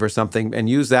sick leave or something and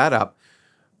use that up.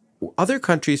 Other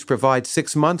countries provide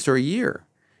 6 months or a year.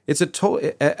 It's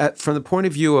from the point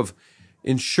of view of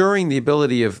ensuring the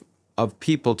ability of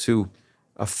people to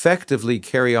effectively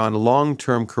carry on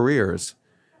long-term careers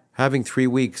having 3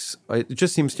 weeks, it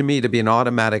just seems to me to be an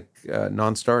automatic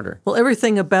non-starter. Well,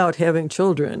 everything about having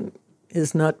children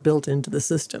is not built into the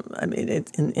system. I mean,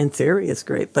 in theory, it's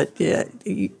great, but yeah,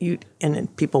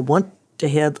 and people want to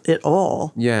have it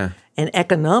all. Yeah. And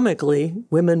economically,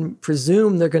 women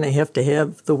presume they're going to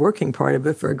have the working part of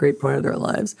it for a great part of their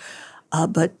lives.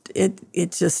 But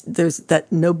it just, there's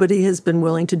that nobody has been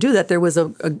willing to do that. There was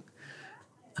a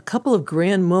couple of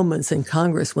grand moments in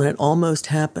Congress when it almost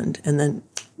happened, and then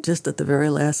just at the very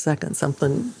last second,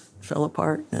 something fell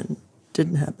apart and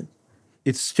didn't happen.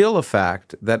 It's still a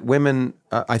fact that women,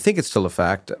 I think it's still a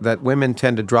fact, that women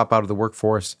tend to drop out of the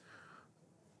workforce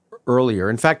earlier.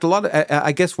 In fact,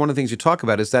 I guess one of the things you talk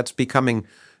about is that's becoming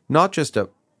not just a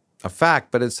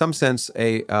fact, but in some sense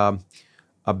a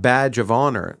badge of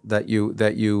honor that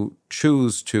you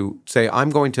choose to say, I'm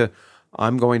going to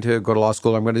go to law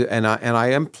school.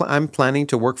 I'm planning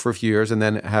to work for a few years and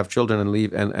then have children and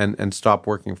leave and stop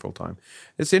working full time.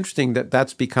 It's interesting that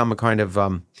that's become a kind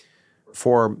of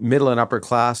for middle and upper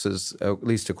classes, at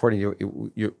least according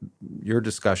to your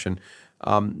discussion,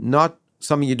 not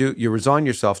something you resign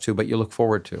yourself to, but you look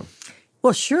forward to.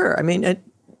 Well, sure. I mean,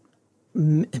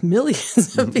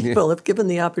 millions of people have given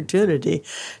the opportunity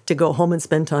to go home and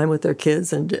spend time with their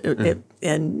kids, and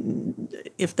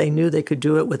if they knew they could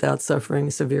do it without suffering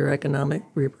severe economic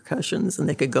repercussions, and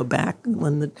they could go back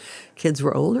when the kids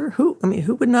were older, who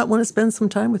would not want to spend some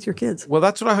time with your kids? Well,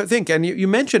 that's what I think. And you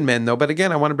mentioned men, though, but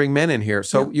again, I want to bring men in here.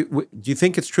 So, do you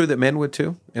think it's true that men would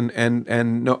too?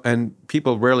 And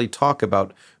people rarely talk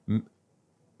about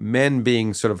men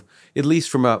being sort of, at least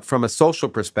from a social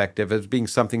perspective, as being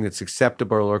something that's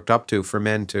acceptable or looked up to for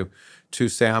men to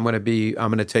say, I'm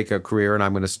going to take a career and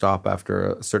I'm going to stop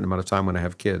after a certain amount of time when I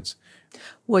have kids.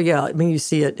 Well, yeah, I mean, you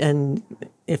see it, and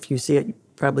if you see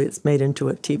it, probably it's made into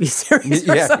a TV series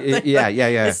or something. Yeah.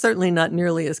 It's certainly not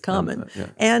nearly as common.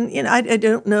 And I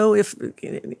don't know if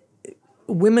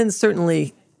women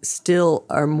certainly still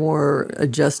are more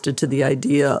adjusted to the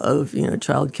idea of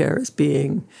childcare as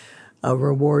being a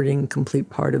rewarding, complete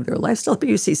part of their lifestyle. But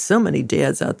you see so many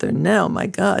dads out there now, my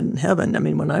God in heaven. I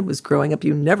mean, when I was growing up,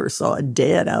 you never saw a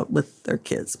dad out with their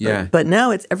kids. But now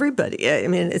it's everybody. I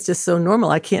mean, it's just so normal.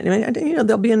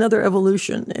 There'll be another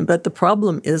evolution. But the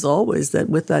problem is always that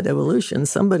with that evolution,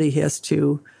 somebody has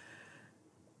to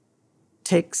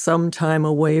take some time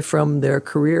away from their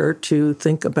career to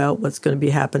think about what's going to be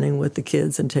happening with the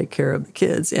kids and take care of the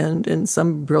kids. And in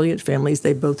some brilliant families,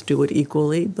 they both do it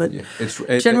equally. But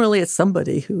generally, it's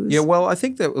somebody who's... Yeah, well, I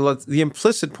think that the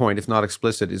implicit point, if not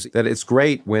explicit, is that it's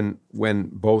great when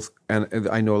both, and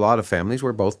I know a lot of families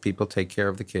where both people take care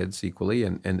of the kids equally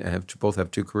and both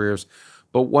have two careers.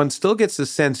 But one still gets the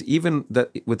sense, even that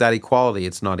with that equality,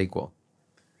 it's not equal.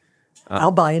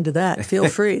 I'll buy into that. Feel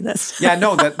free. That's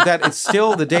that it's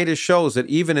still, the data shows that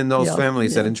even in those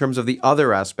families, that in terms of the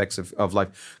other aspects of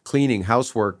life, cleaning,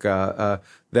 housework,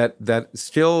 that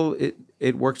still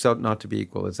it works out not to be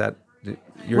equal. Is that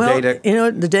your data?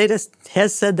 The data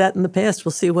has said that in the past.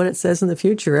 We'll see what it says in the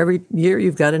future. Every year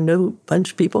you've got a new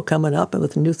bunch of people coming up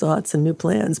with new thoughts and new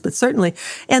plans. But certainly,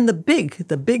 and the big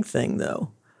thing, though,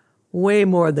 way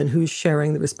more than who's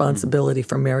sharing the responsibility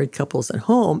for married couples at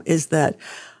home, is that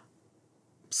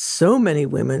so many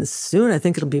women, soon I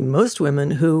think it'll be most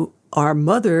women who are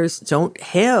mothers, don't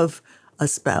have a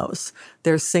spouse.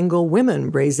 They're single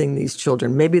women raising these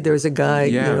children. Maybe there's a guy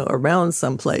around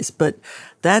someplace. But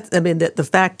the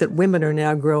fact that women are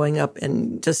now growing up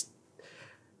and just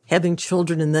having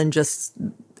children and then just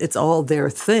it's all their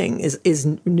thing is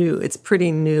new. It's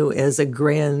pretty new as a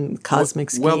grand cosmic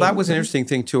scheme. Well, that was an interesting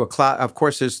thing too. Of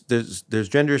course, there's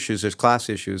gender issues, there's class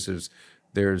issues,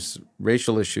 there's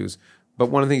racial issues. But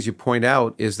one of the things you point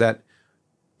out is that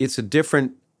there's a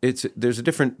different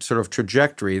sort of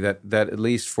trajectory that at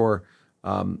least for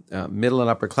middle and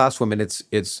upper class women,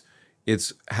 it's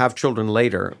have children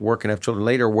later, work and have children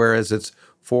later, whereas it's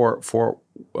for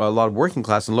a lot of working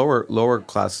class and lower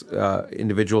class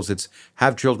individuals, it's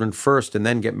have children first and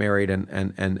then get married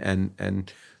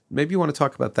and maybe you want to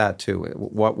talk about that too.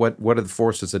 What are the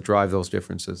forces that drive those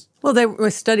differences? Well, they were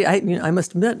study. I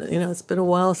must admit, it's been a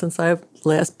while since I've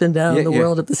last been down in the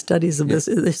world of the studies of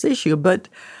this issue. But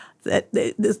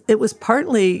it was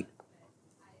partly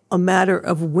a matter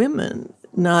of women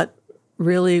not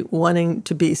really wanting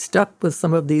to be stuck with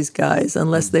some of these guys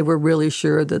unless they were really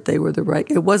sure that they were the right.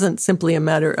 It wasn't simply a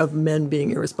matter of men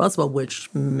being irresponsible, which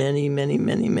many, many,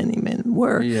 many, many men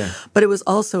were. Yeah. But it was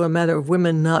also a matter of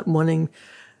women not wanting,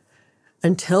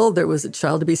 until there was a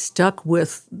child, to be stuck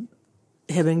with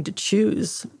having to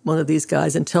choose one of these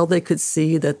guys until they could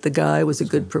see that the guy was a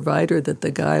good provider, that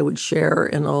the guy would share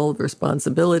in all the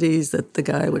responsibilities, that the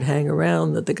guy would hang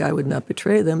around, that the guy would not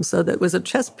betray them. So that was a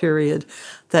chess period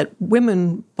that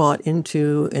women bought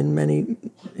into in many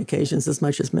occasions as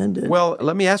much as men did. Well,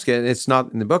 let me ask you, it's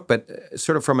not in the book, but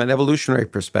sort of from an evolutionary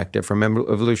perspective, from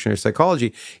evolutionary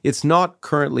psychology, it's not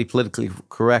currently politically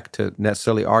correct to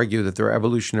necessarily argue that there are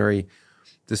evolutionary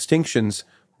distinctions.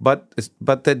 But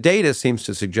the data seems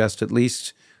to suggest at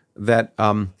least that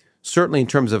certainly in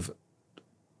terms of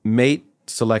mate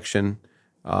selection,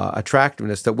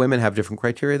 attractiveness, that women have different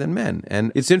criteria than men.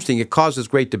 And it's interesting. It causes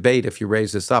great debate if you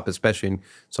raise this up, especially in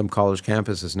some college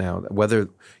campuses now, whether,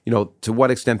 to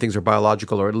what extent things are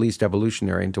biological or at least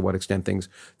evolutionary, and to what extent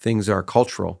things are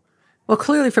cultural. Well,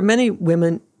 clearly for many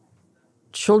women,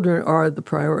 children are the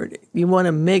priority. You want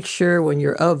to make sure when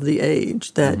you're of the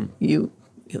age that you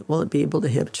will be able to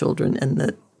have children,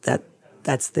 and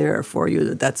that's there for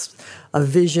you. That's a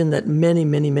vision that many,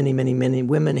 many, many, many, many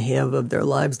women have of their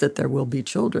lives, that there will be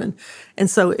children. And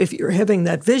so if you're having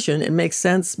that vision, it makes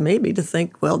sense maybe to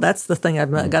think, well, that's the thing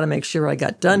I've got to make sure I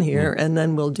got done here, and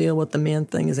then we'll deal with the man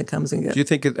thing as it comes and goes. Do you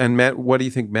think, what do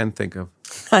you think men think of?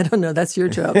 I don't know. That's your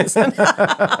job, isn't it?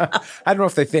 I don't know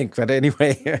if they think, but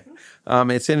anyway, it's an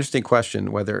interesting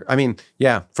question. For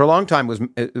a long time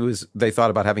it was they thought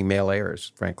about having male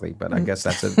heirs, frankly, but I guess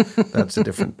that's a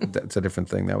different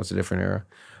thing. That was a different era.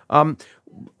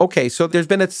 Okay, so there's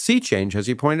been a sea change, as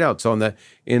you pointed out. So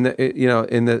in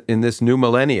this new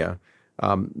millennia,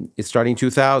 it's starting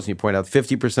 2000. You point out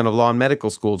 50% of law and medical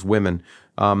schools women.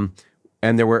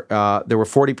 And there were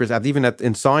 40%, even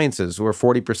in sciences, there were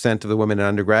 40% of the women in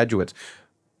undergraduates.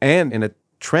 And in a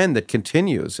trend that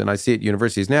continues, and I see at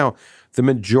universities now, the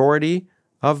majority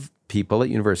of people at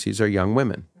universities are young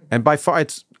women. And by far,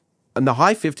 it's in the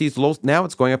high 50s, now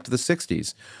it's going up to the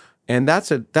 60s. And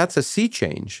that's a sea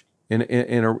change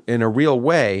in a real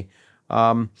way.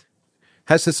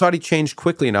 Has society changed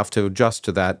quickly enough to adjust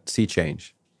to that sea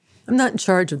change? I'm not in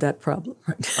charge of that problem.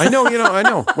 I know.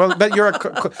 Well, but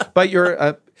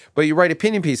you write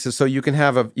opinion pieces, so you can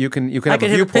have a viewpoint. I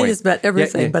can have opinions about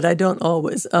everything, but I don't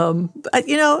always.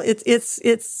 It's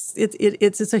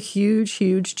a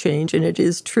huge change, and it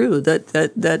is true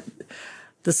that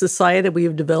the society that we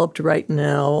have developed right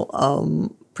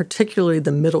now, particularly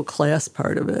the middle class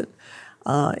part of it,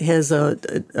 has a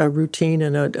routine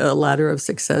and a ladder of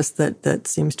success that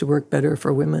seems to work better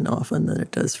for women often than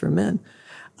it does for men.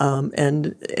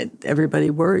 And everybody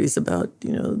worries about,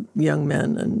 young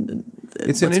men. And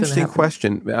it's an interesting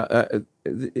question.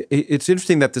 It's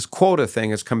interesting that this quota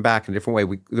thing has come back in a different way.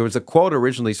 There was a quota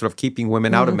originally sort of keeping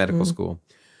women out of medical school.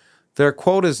 There are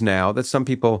quotas now that some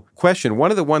people question. One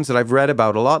of the ones that I've read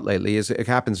about a lot lately is it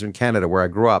happens in Canada, where I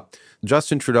grew up.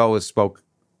 Justin Trudeau has spoke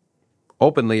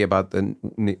openly about the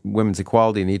women's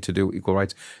equality, need to do equal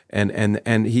rights,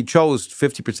 and he chose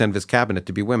 50% of his cabinet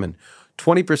to be women.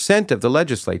 20% of the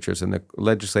legislatures in the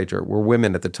legislature were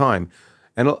women at the time.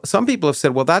 And some people have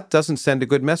said, well, that doesn't send a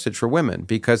good message for women,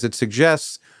 because it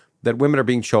suggests that women are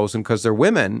being chosen because they're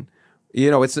women.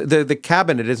 It's the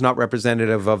cabinet is not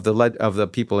representative of the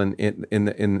people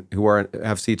in who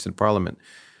have seats in Parliament.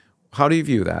 How do you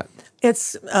view that?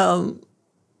 It's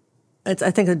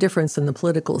I think a difference in the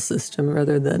political system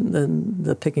rather than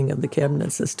the picking of the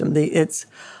cabinet system. It's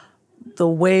the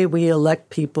way we elect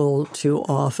people to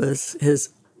office has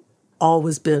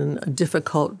always been a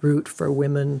difficult route for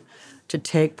women to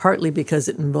take, partly because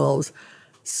it involves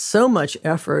so much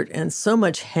effort and so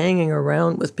much hanging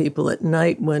around with people at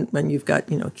night when you've got,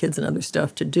 kids and other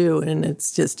stuff to do. And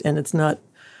it's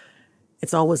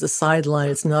always a sideline.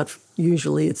 It's not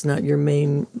your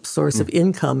main source of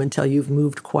income until you've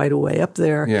moved quite a way up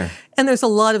there. Yeah. And there's a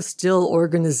lot of still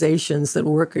organizations that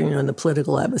work, in the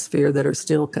political atmosphere that are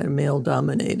still kind of male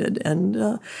dominated.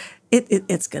 And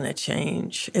it's going to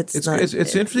change. It's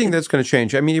interesting that it's going to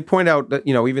change. I mean, you point out that,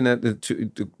 even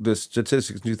the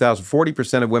statistics in 2000,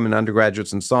 40% of women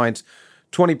undergraduates in science,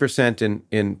 20%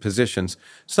 in positions.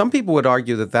 Some people would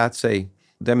argue that that's a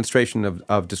demonstration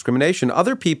of discrimination.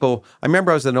 Other people, I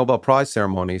remember I was at the Nobel Prize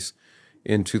ceremonies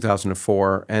in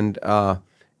 2004, and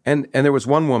there was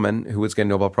one woman who was getting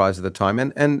Nobel Prize at the time,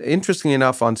 and interestingly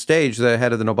enough, on stage, the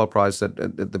head of the Nobel Prize at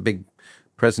the big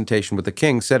presentation with the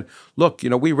king said, look,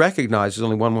 we recognize there's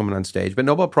only one woman on stage, but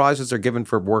Nobel Prizes are given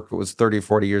for work that was 30 or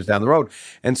 40 years down the road.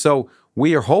 And so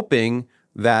we are hoping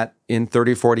that in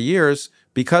 30 or 40 years,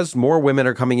 because more women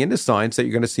are coming into science, that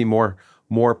you're going to see more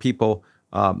people,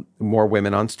 more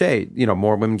women on stage,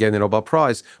 more women getting the Nobel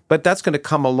Prize. But that's going to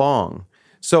come along.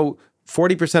 So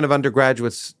 40% of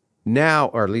undergraduates now,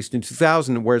 or at least in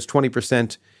 2000, whereas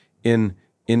 20% in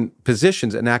in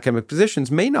positions, in academic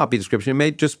positions, may not be discrimination. It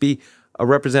may just be a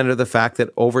representative of the fact that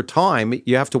over time,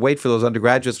 you have to wait for those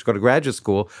undergraduates to go to graduate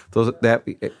school.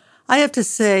 I have to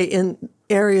say, in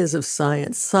areas of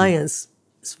science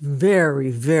is very,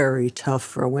 very tough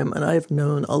for women. I've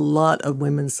known a lot of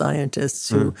women scientists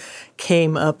who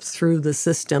came up through the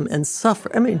system and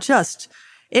suffered. I mean,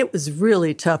 it was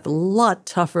really tough, a lot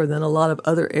tougher than a lot of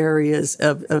other areas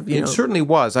of It certainly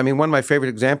was. I mean, one of my favorite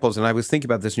examples, and I was thinking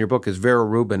about this in your book, is Vera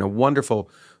Rubin, a wonderful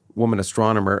woman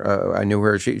astronomer. I knew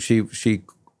her. She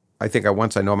I think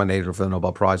I nominated her for the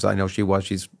Nobel Prize. I know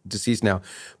she's deceased now.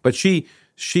 But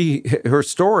her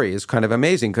story is kind of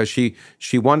amazing because she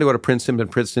wanted to go to Princeton,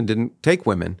 but Princeton didn't take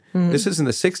women. Mm-hmm. This is in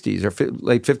the 60s or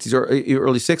late 50s or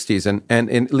early 60s, and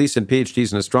at least in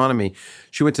PhDs in astronomy.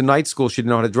 She went to night school. She didn't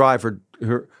know how to drive.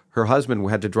 Her husband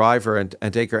had to drive her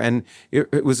and take her. And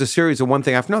it was a series of one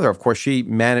thing after another. Of course, she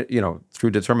managed,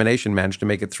 through determination, managed to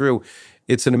make it through.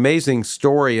 It's an amazing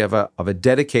story of a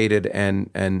dedicated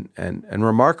and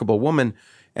remarkable woman.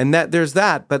 And that there's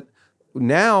that. But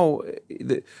now,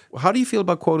 how do you feel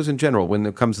about quotas in general when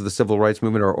it comes to the civil rights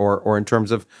movement or in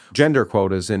terms of gender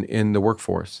quotas in the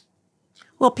workforce?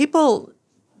 Well,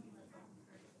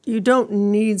 you don't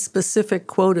need specific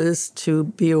quotas to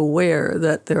be aware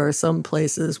that there are some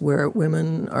places where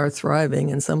women are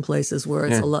thriving and some places where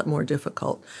it's a lot more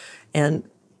difficult. And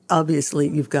obviously,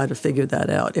 you've got to figure that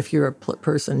out. If you're a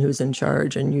person who's in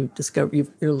charge and you discover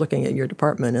you're looking at your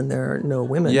department and there are no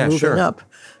women moving up,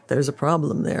 there's a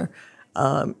problem there.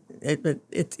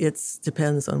 It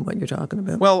depends on what you're talking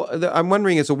about. Well, I'm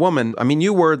wondering, as a woman, I mean,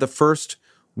 you were the first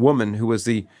woman who was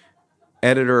the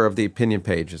editor of the opinion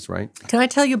pages, right? Can I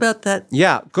tell you about that?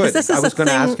 Yeah, good. I was going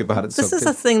to ask you about it. This is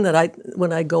a thing that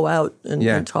when I go out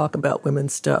and talk about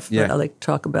women's stuff, that I like to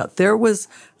talk about. There was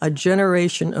a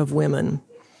generation of women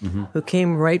who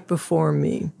came right before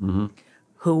me,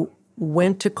 who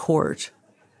went to court,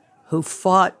 who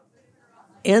fought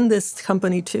in this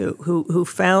company too, who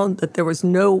found that there was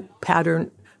no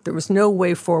pattern, there was no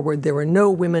way forward, there were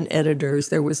no women editors,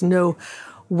 there was no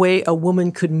way a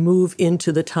woman could move into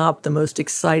the top, the most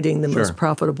exciting, the most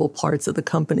profitable parts of the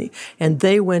company. And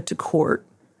they went to court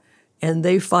and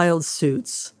they filed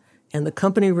suits and the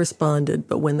company responded.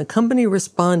 But when the company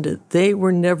responded, they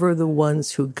were never the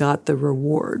ones who got the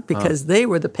reward because they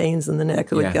were the pains in the neck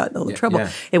who had gotten all the trouble.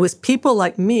 Yeah. It was people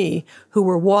like me who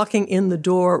were walking in the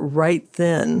door right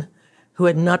then who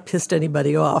had not pissed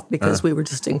anybody off because we were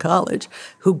just in college,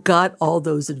 who got all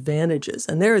those advantages.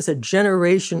 And there is a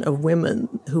generation of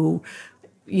women who,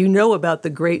 about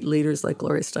the great leaders like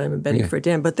Gloria Steinem and Betty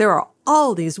Friedan, but there are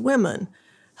all these women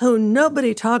who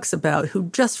nobody talks about, who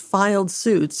just filed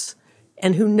suits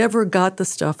and who never got the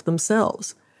stuff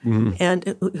themselves,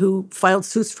 and who filed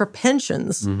suits for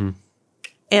pensions.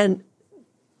 And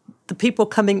the people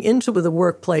coming into the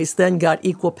workplace then got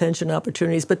equal pension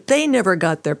opportunities, but they never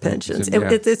got their pensions.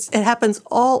 It happens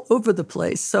all over the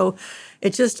place. So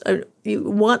it just, you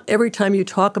want every time you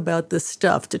talk about this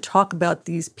stuff to talk about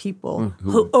these people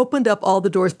who opened up all the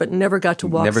doors but never got to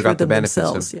walk through them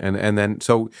themselves. And then,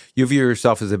 so you view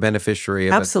yourself as a beneficiary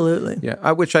of Absolutely.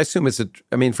 Which I assume is,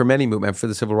 for many movements, for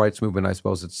the civil rights movement, I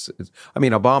suppose it's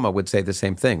Obama would say the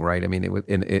same thing, right? I mean,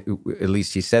 at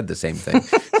least he said the same thing.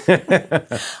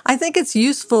 I think it's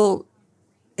useful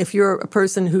if you're a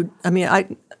person who,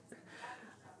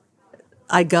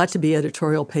 I got to be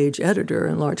editorial page editor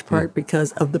in large part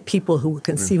because of the people who were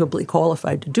conceivably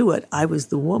qualified to do it. I was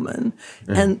the woman.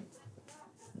 And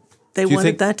they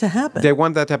wanted that to happen. They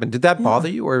wanted that to happen. Did that bother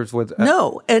you? Or was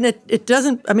No, and it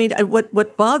doesn't.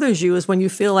 What bothers you is when you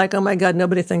feel like, oh my God,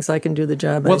 nobody thinks I can do the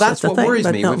job. Well, that's what worries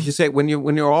me. No. If you say, when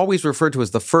you're always referred to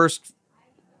as the first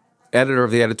editor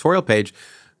of the editorial page,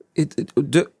 it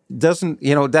doesn't,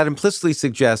 that implicitly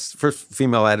suggests, first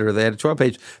female editor of the editorial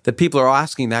page, that people are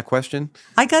asking that question.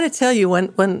 I got to tell you,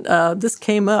 when this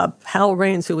came up, Hal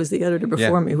Raines, who was the editor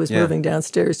before me, who was moving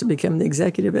downstairs to become the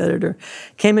executive editor,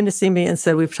 came in to see me and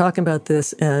said, we've talking about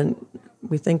this and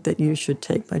we think that you should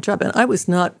take my job. And I was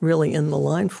not really in the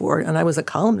line for it. And I was a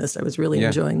columnist. I was really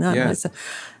enjoying that. And I said,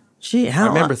 gee, Hal. I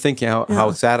remember thinking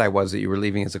how sad I was that you were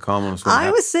leaving as a columnist. I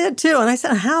was sad too. And I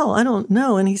said, Hal, I don't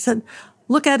know. And he said,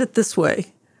 look at it this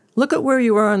way. Look at where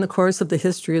you are in the course of the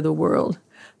history of the world.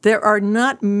 There are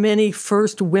not many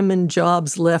first women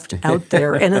jobs left out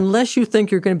there. And unless you think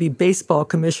you're going to be baseball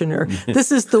commissioner,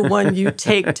 this is the one you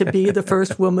take to be the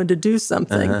first woman to do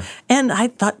something. And I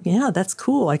thought, that's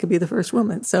cool. I could be the first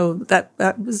woman. So that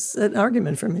was an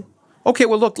argument for me. Okay,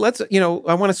 well, look, let's,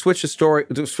 I want to switch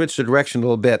the direction a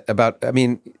little bit about,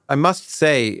 I must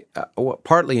say,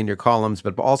 partly in your columns,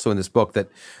 but also in this book, that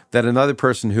another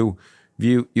person who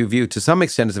view to some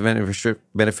extent as a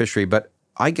beneficiary, but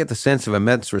I get the sense of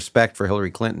immense respect for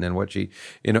Hillary Clinton and what she,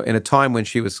 in a time when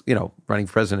she was, running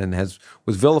for president and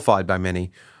was vilified by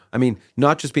many. I mean,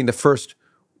 not just being the first.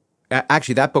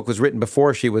 Actually, that book was written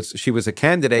before she was a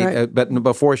candidate, right. But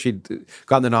before she'd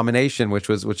gotten the nomination,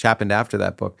 which happened after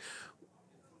that book.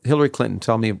 Hillary Clinton,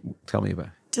 tell me about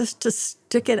it. Just to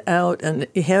stick it out and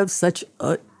have such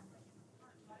a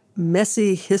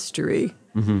messy history,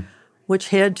 which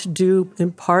had to do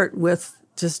in part with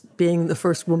just being the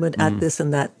first woman at this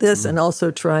and that, and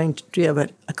also trying to have a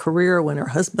career when her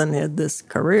husband had this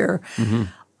career.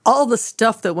 All the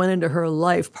stuff that went into her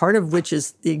life, part of which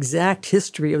is the exact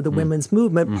history of the women's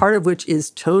movement, part of which is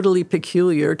totally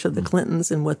peculiar to the Clintons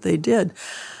and what they did.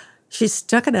 She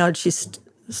stuck it out. She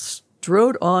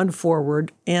strode on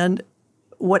forward, and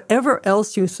whatever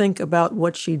else you think about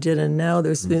what she did, and now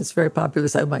it's very popular to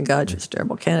say, oh my God, she's a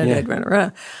terrible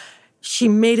candidate. She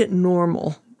made it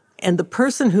normal. And the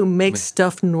person who makes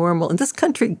stuff normal, and this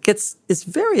country is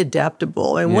very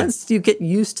adaptable. And once you get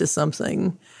used to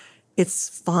something, it's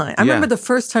fine. I remember the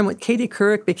first time when Katie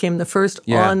Couric became the first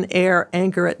on-air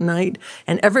anchor at night,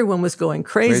 and everyone was going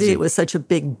crazy. It was such a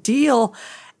big deal.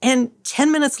 And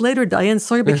 10 minutes later, Diane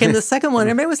Sawyer became the second one.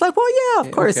 Everybody was like, well, yeah,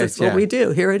 of course, it's what we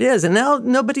do. Here it is. And now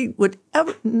nobody would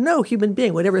ever, no human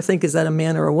being would ever think, is that a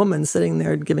man or a woman sitting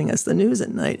there giving us the news at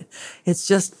night? It's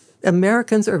just,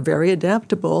 Americans are very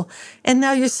adaptable. And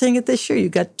now you're seeing it this year.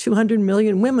 You've got 200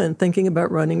 million women thinking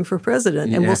about running for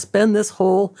president. And we'll spend this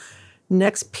whole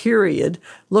next period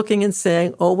looking and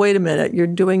saying, oh, wait a minute, you're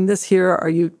doing this here. Are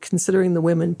you considering the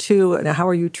women too? And how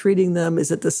are you treating them?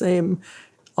 Is it the same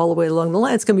all the way along the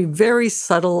line? It's going to be very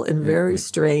subtle and very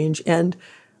strange. And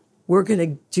we're going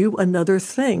to do another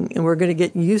thing. And we're going to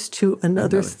get used to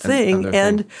another thing.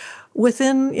 And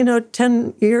within,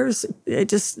 10 years, it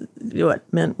just,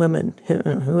 men, women,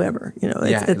 whoever,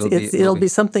 it'll be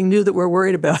something new that we're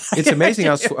worried about. It's amazing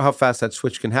how fast that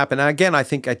switch can happen. And again, I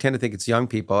tend to think it's young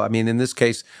people. I mean, in this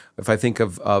case, if I think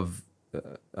of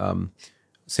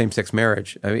same-sex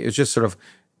marriage, I mean, it's just sort of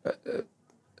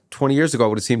 20 years ago, it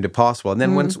would have seemed impossible. And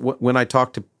then when I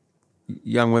talked to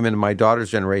young women in my daughter's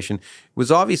generation, it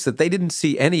was obvious that they didn't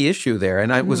see any issue there.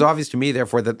 And it was obvious to me,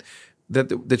 therefore, that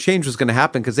the change was going to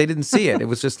happen because they didn't see it. It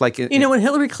was just like... when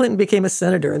Hillary Clinton became a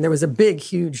senator, and there was a big,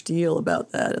 huge deal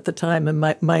about that at the time, and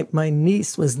my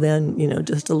niece was then,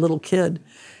 just a little kid,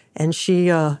 and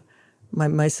she...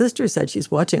 my sister said she's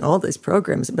watching all these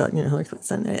programs about, Hillary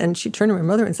Clinton, and she turned to my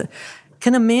mother and said,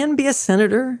 can a man be a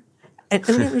senator?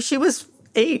 And she was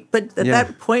 8, but at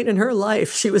that point in her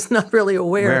life, she was not really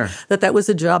aware that was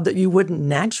a job that you wouldn't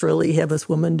naturally have this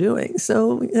woman doing.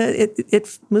 So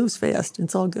it moves fast.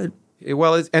 It's all good.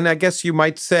 Well, and I guess you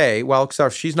might say,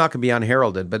 she's not going to be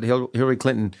unheralded, but Hillary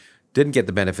Clinton didn't get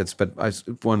the benefits, but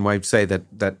one might say that...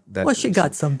 Well, she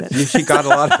got some benefits. She got a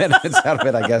lot of benefits out of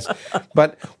it, I guess.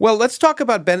 But, let's talk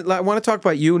about I want to talk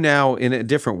about you now in a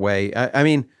different way. I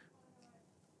mean,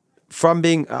 from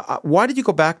being... why did you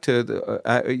go back to...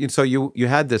 so you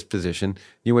had this position.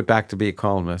 You went back to be a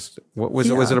columnist. What was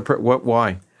it?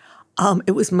 Why?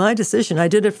 It was my decision. I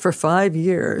did it for 5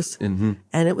 years, and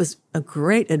it was a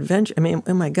great adventure. I mean,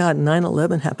 oh my God,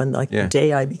 9/11 happened the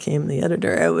day I became the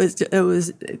editor. It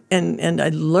was, and I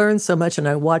learned so much, and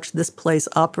I watched this place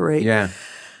operate. Yeah.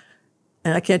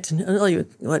 And I can't tell you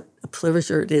what a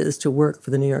pleasure it is to work for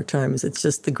the New York Times. It's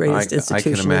just the greatest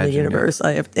institution in the universe.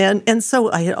 Yeah.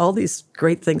 So I had all these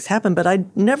great things happen, but I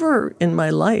never in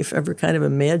my life ever kind of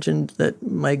imagined that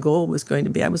my goal was going to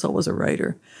be. I was always a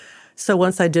writer. So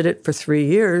once I did it for 5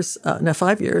 years,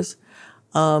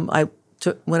 I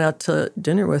went out to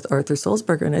dinner with Arthur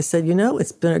Sulzberger, and I said,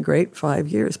 it's been a great 5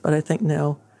 years, but I think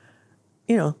now,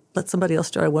 let somebody else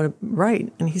do it. I want to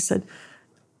write. And he said,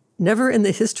 never in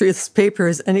the history of this paper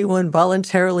has anyone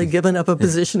voluntarily given up a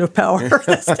position of power.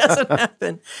 This doesn't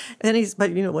happen. And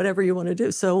but whatever you want to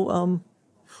do. So...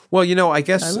 I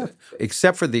guess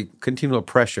except for the continual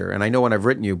pressure, and I know when I've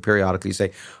written you periodically, you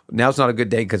say, now's not a good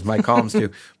day because my columns do,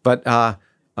 but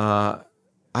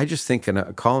I just think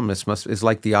a columnist is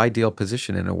like the ideal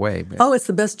position in a way. Oh, it's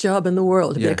the best job in the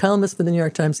world. To be a columnist for the New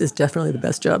York Times is definitely the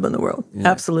best job in the world. Yeah.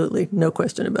 Absolutely. No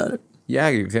question about it. Yeah,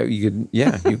 you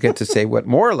get to say what,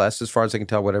 more or less, as far as I can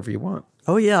tell, whatever you want.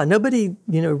 Oh, yeah. Nobody,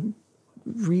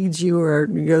 reads you or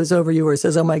goes over you or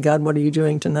says, "Oh my God, what are you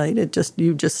doing tonight?"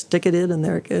 You just stick it in and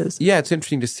there it goes. Yeah, it's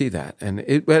interesting to see that. And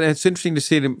it's interesting to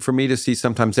see for me to see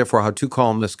sometimes, therefore, how two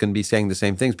columnists can be saying the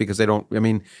same things because they don't,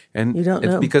 and you don't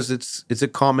it's know. because it's a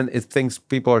common, it's things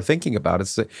people are thinking about.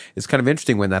 It's kind of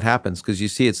interesting when that happens because you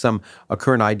see it's a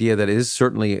current idea that is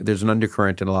certainly, there's an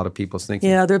undercurrent in a lot of people's thinking.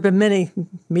 Yeah, there have been many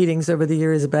meetings over the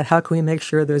years about how can we make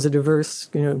sure there's a diverse,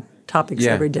 topics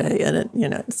every day, and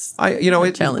it's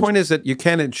the point is that you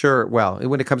can't ensure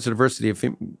when it comes to diversity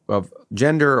of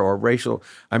gender or racial.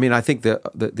 I think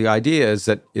the idea is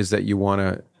that you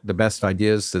want the best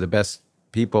ideas to the best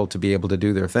people to be able to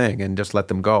do their thing and just let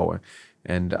them go.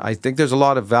 And I think there's a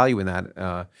lot of value in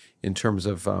that in terms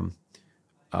of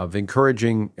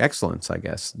encouraging excellence, I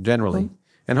guess, generally,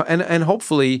 and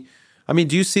hopefully.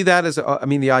 Do you see that as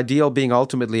the ideal being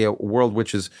ultimately a world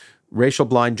which is racial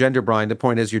blind, gender blind? The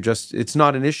point is it's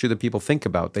not an issue that people think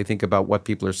about. They think about what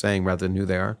people are saying rather than who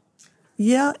they are.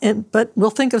 Yeah, but we'll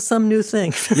think of some new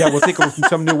thing. Yeah, we'll think of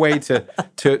some new way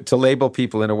to label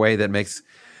people in a way that makes...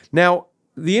 Now,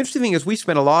 the interesting thing is we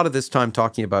spent a lot of this time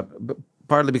talking about,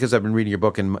 partly because I've been reading your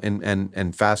book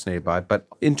and fascinated by it, but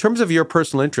in terms of your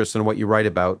personal interest in what you write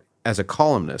about as a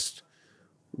columnist,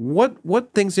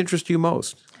 what things interest you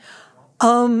most?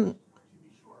 Well,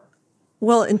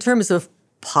 in terms of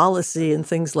policy and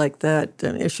things like that,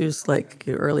 issues like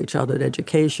early childhood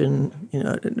education,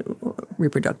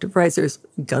 reproductive rights, there's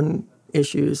gun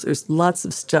issues, there's lots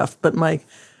of stuff. But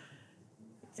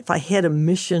if I had a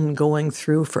mission going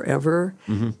through forever,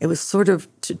 it was sort of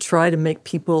to try to make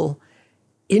people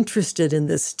interested in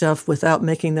this stuff without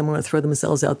making them want to throw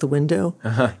themselves out the window.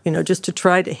 Just to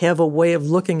try to have a way of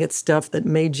looking at stuff that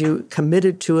made you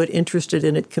committed to it, interested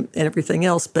in it, and everything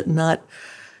else, but not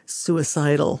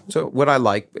suicidal. So what I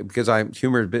like, because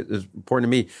humor is important to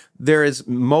me, there is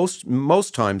most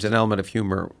times an element of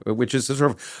humor, which is sort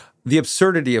of the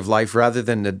absurdity of life rather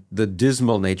than the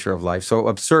dismal nature of life. So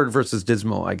absurd versus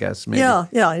dismal, I guess. Maybe.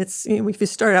 Yeah. It's if you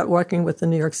start out working with the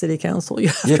New York City Council, you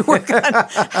have to work on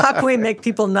how can we make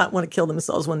people not want to kill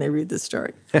themselves when they read this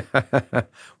story.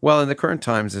 Well, in the current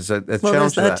times, it's a challenge. Well,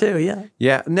 there's to that too. Yeah.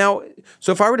 Yeah. Now,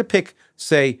 so if I were to pick,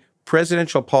 say,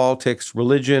 presidential politics,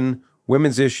 religion,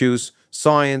 women's issues,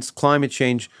 science, climate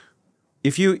change.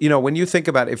 If when you think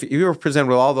about it, if you were presented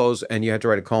with all those and you had to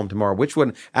write a column tomorrow, which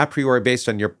one, a priori, based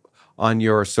on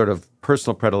your sort of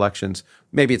personal predilections,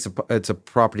 maybe it's a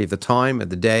property of the time, of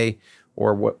the day,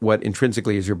 or what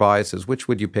intrinsically is your biases, which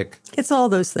would you pick? It's all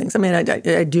those things.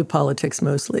 I do politics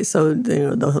mostly, so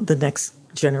the next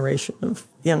generation of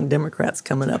young Democrats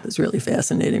coming up is really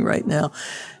fascinating right now.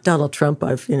 Donald Trump,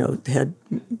 I've had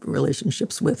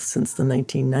relationships with since the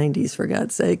 1990s, for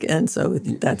God's sake, and so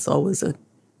that's always a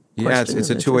question. It's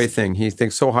a two-way thing. He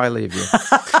thinks so highly of you.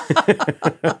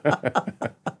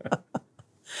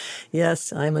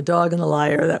 Yes, I'm a dog and a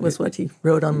liar. That was what he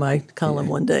wrote on my column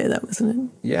one day. That wasn't it?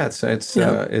 Yeah,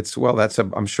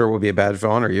 I'm sure will be a badge of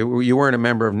honor. You weren't a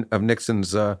member of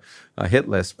Nixon's hit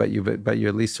list, but you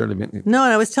at least sort of. No,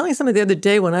 and I was telling somebody the other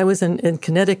day when I was in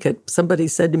Connecticut, somebody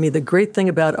said to me, the great thing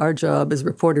about our job as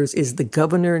reporters is the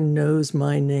governor knows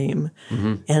my name.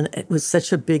 And it was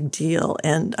such a big deal.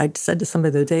 And I said to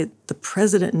somebody the other day, the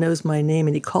president knows my name,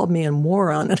 and he called me a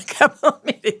moron in a cabinet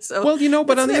meeting. So,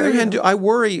 but on the other hand, I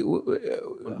worry.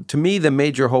 To me, the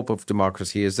major hope of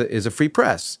democracy is a free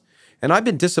press. And I've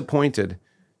been disappointed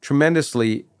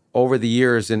tremendously over the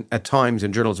years at times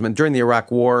in journalism. And during the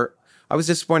Iraq War, I was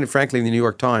disappointed, frankly, in the New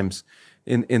York Times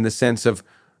in the sense of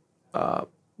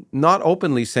not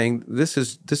openly saying this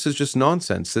is just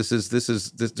nonsense. There's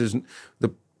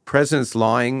the president's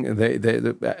lying.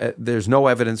 There's no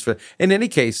evidence for it. In any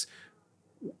case,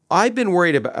 I've been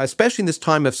worried about, especially in this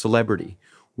time of celebrity,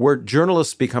 where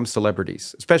journalists become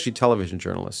celebrities, especially television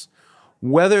journalists,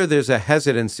 whether there's a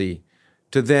hesitancy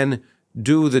to then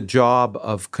do the job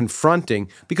of confronting,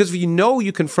 because if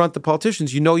you confront the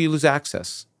politicians, you lose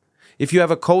access. If you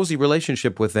have a cozy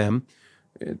relationship with them,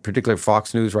 particularly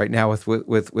Fox News right now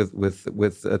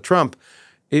with Trump,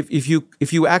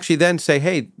 if you actually then say,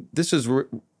 hey, this is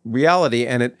reality,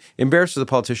 and it embarrasses the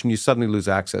politician, you suddenly lose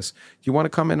access. Do you want to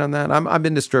comment on that? I've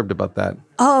been disturbed about that.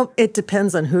 Oh, it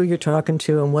depends on who you're talking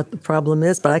to and what the problem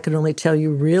is, but I can only tell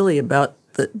you really about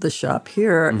the shop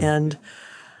here, and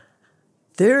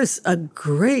there's a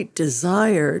great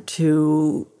desire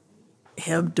to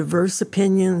have diverse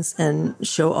opinions and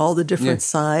show all the different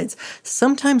sides.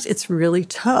 Sometimes it's really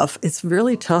tough. It's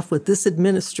really tough with this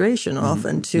administration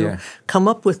often to come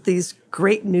up with these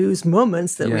great news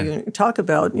moments that we talk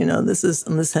about. This is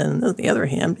on this hand and on the other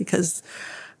hand, because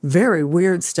very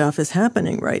weird stuff is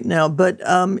happening right now. But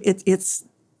it's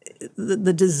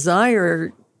the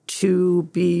desire to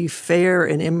be fair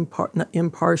and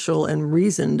impartial and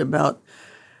reasoned about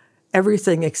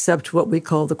everything except what we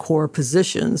call the core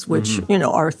positions, which,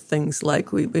 are things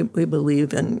like we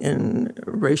believe in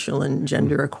racial and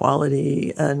gender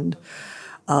equality and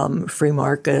free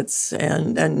markets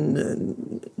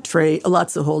and trade,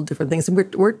 lots of whole different things. And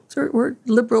we're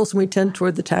liberals, and we tend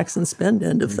toward the tax and spend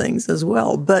end of things as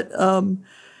well. But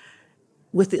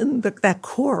within that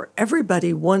core,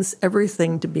 everybody wants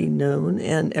everything to be known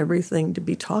and everything to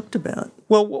be talked about.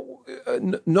 Well,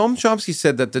 Noam Chomsky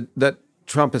said that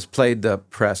Trump has played the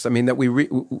press. I mean, that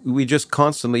we just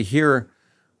constantly hear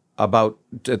about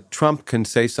Trump can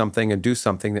say something and do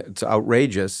something that's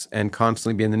outrageous and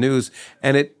constantly be in the news,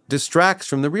 and it distracts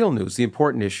from the real news, the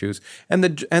important issues, and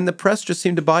the press just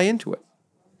seem to buy into it.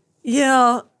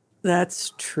 Yeah,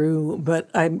 that's true, but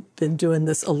I've been doing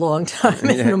this a long time,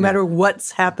 and no matter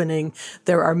what's happening,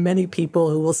 there are many people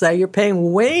who will say, you're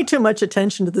paying way too much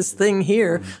attention to this thing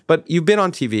here. But you've been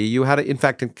on TV. You had, in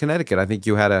fact, in Connecticut, I think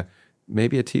you had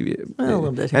maybe a TV. A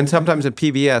little bit. And sometimes at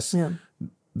PBS. Yeah.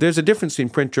 There's a difference between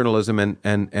print journalism and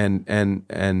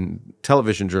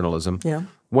television journalism. Yeah.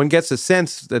 One gets a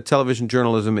sense that television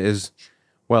journalism is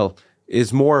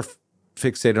more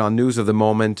fixated on news of the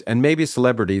moment and maybe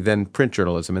celebrity than print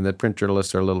journalism, and that print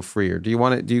journalists are a little freer. Do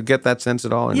you get that sense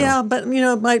at all? Yeah, but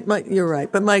you're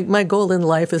right. But my goal in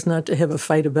life is not to have a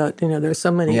fight about, there's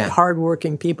so many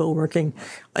hardworking people working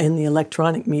in the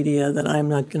electronic media that I'm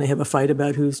not going to have a fight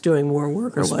about who's doing more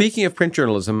work or what. Speaking of print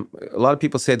journalism, a lot of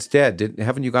people say it's dead.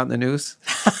 Haven't you gotten the news?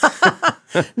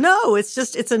 No,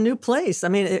 it's a new place. I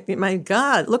mean, my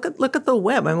God, look at the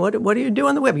web. I mean, what do you do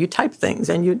on the web? You type things,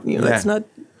 and it's not.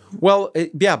 Well,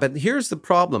 but here's the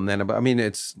problem then. I mean,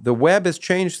 the web has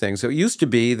changed things. So it used to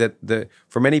be that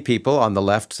for many people on the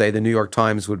left, say the New York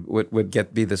Times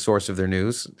would be the source of their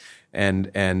news, and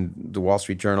the Wall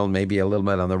Street Journal maybe a little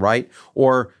bit on the right,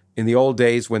 or in the old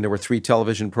days when there were 3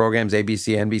 television programs,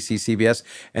 ABC, NBC, CBS,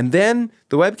 and then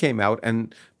the web came out,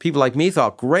 and people like me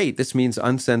thought, great, this means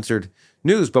uncensored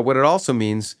news. But what it also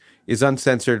means is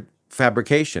uncensored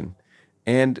fabrication.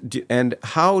 And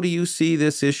how do you see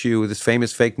this issue, this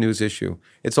famous fake news issue?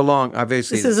 It's a long,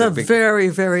 obviously. This is a very,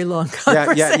 very long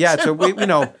conversation. Yeah. So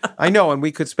I know, and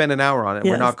we could spend an hour on it.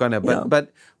 Yes, we're not going to.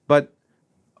 But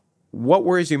what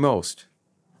worries you most?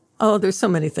 Oh, there's so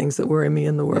many things that worry me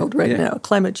in the world right now.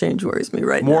 Climate change worries me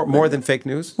right now. More than fake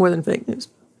news? More than fake news.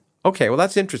 Okay, well,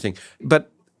 that's interesting.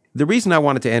 But the reason I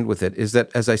wanted to end with it is that,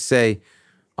 as I say,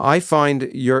 I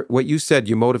find what you said,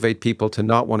 you motivate people to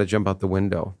not want to jump out the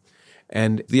window.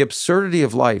 And the absurdity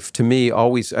of life, to me,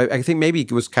 always, I think maybe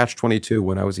it was Catch-22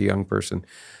 when I was a young person,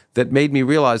 that made me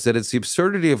realize that it's the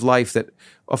absurdity of life that,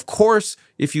 of course,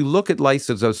 if you look at life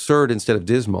as absurd instead of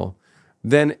dismal,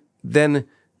 then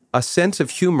a sense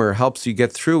of humor helps you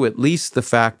get through at least the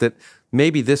fact that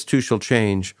maybe this too shall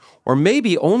change, or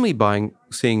maybe only by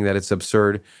seeing that it's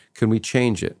absurd can we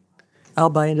change it. I'll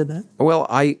buy into that. Well,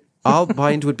 I'll buy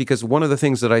into it because one of the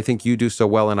things that I think you do so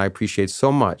well and I appreciate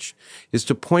so much is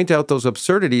to point out those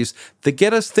absurdities that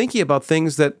get us thinking about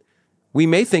things that we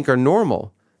may think are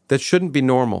normal, that shouldn't be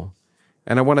normal.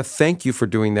 And I want to thank you for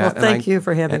doing that. Well, thank you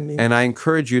for having me. And I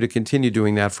encourage you to continue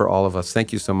doing that for all of us.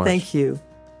 Thank you so much. Thank you.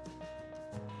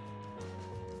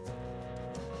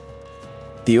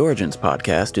 The Origins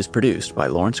podcast is produced by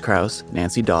Lawrence Krauss,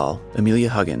 Nancy Dahl, Amelia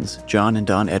Huggins, John and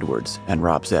Don Edwards, and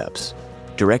Rob Zepps.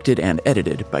 Directed and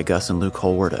edited by Gus and Luke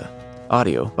Holwerda.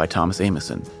 Audio by Thomas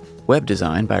Amison. Web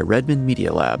design by Redmond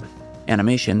Media Lab.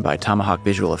 Animation by Tomahawk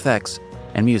Visual Effects.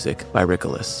 And music by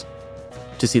Rickolas.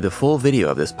 To see the full video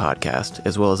of this podcast,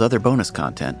 as well as other bonus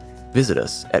content, visit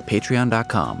us at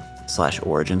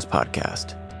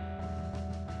patreon.com/originspodcast.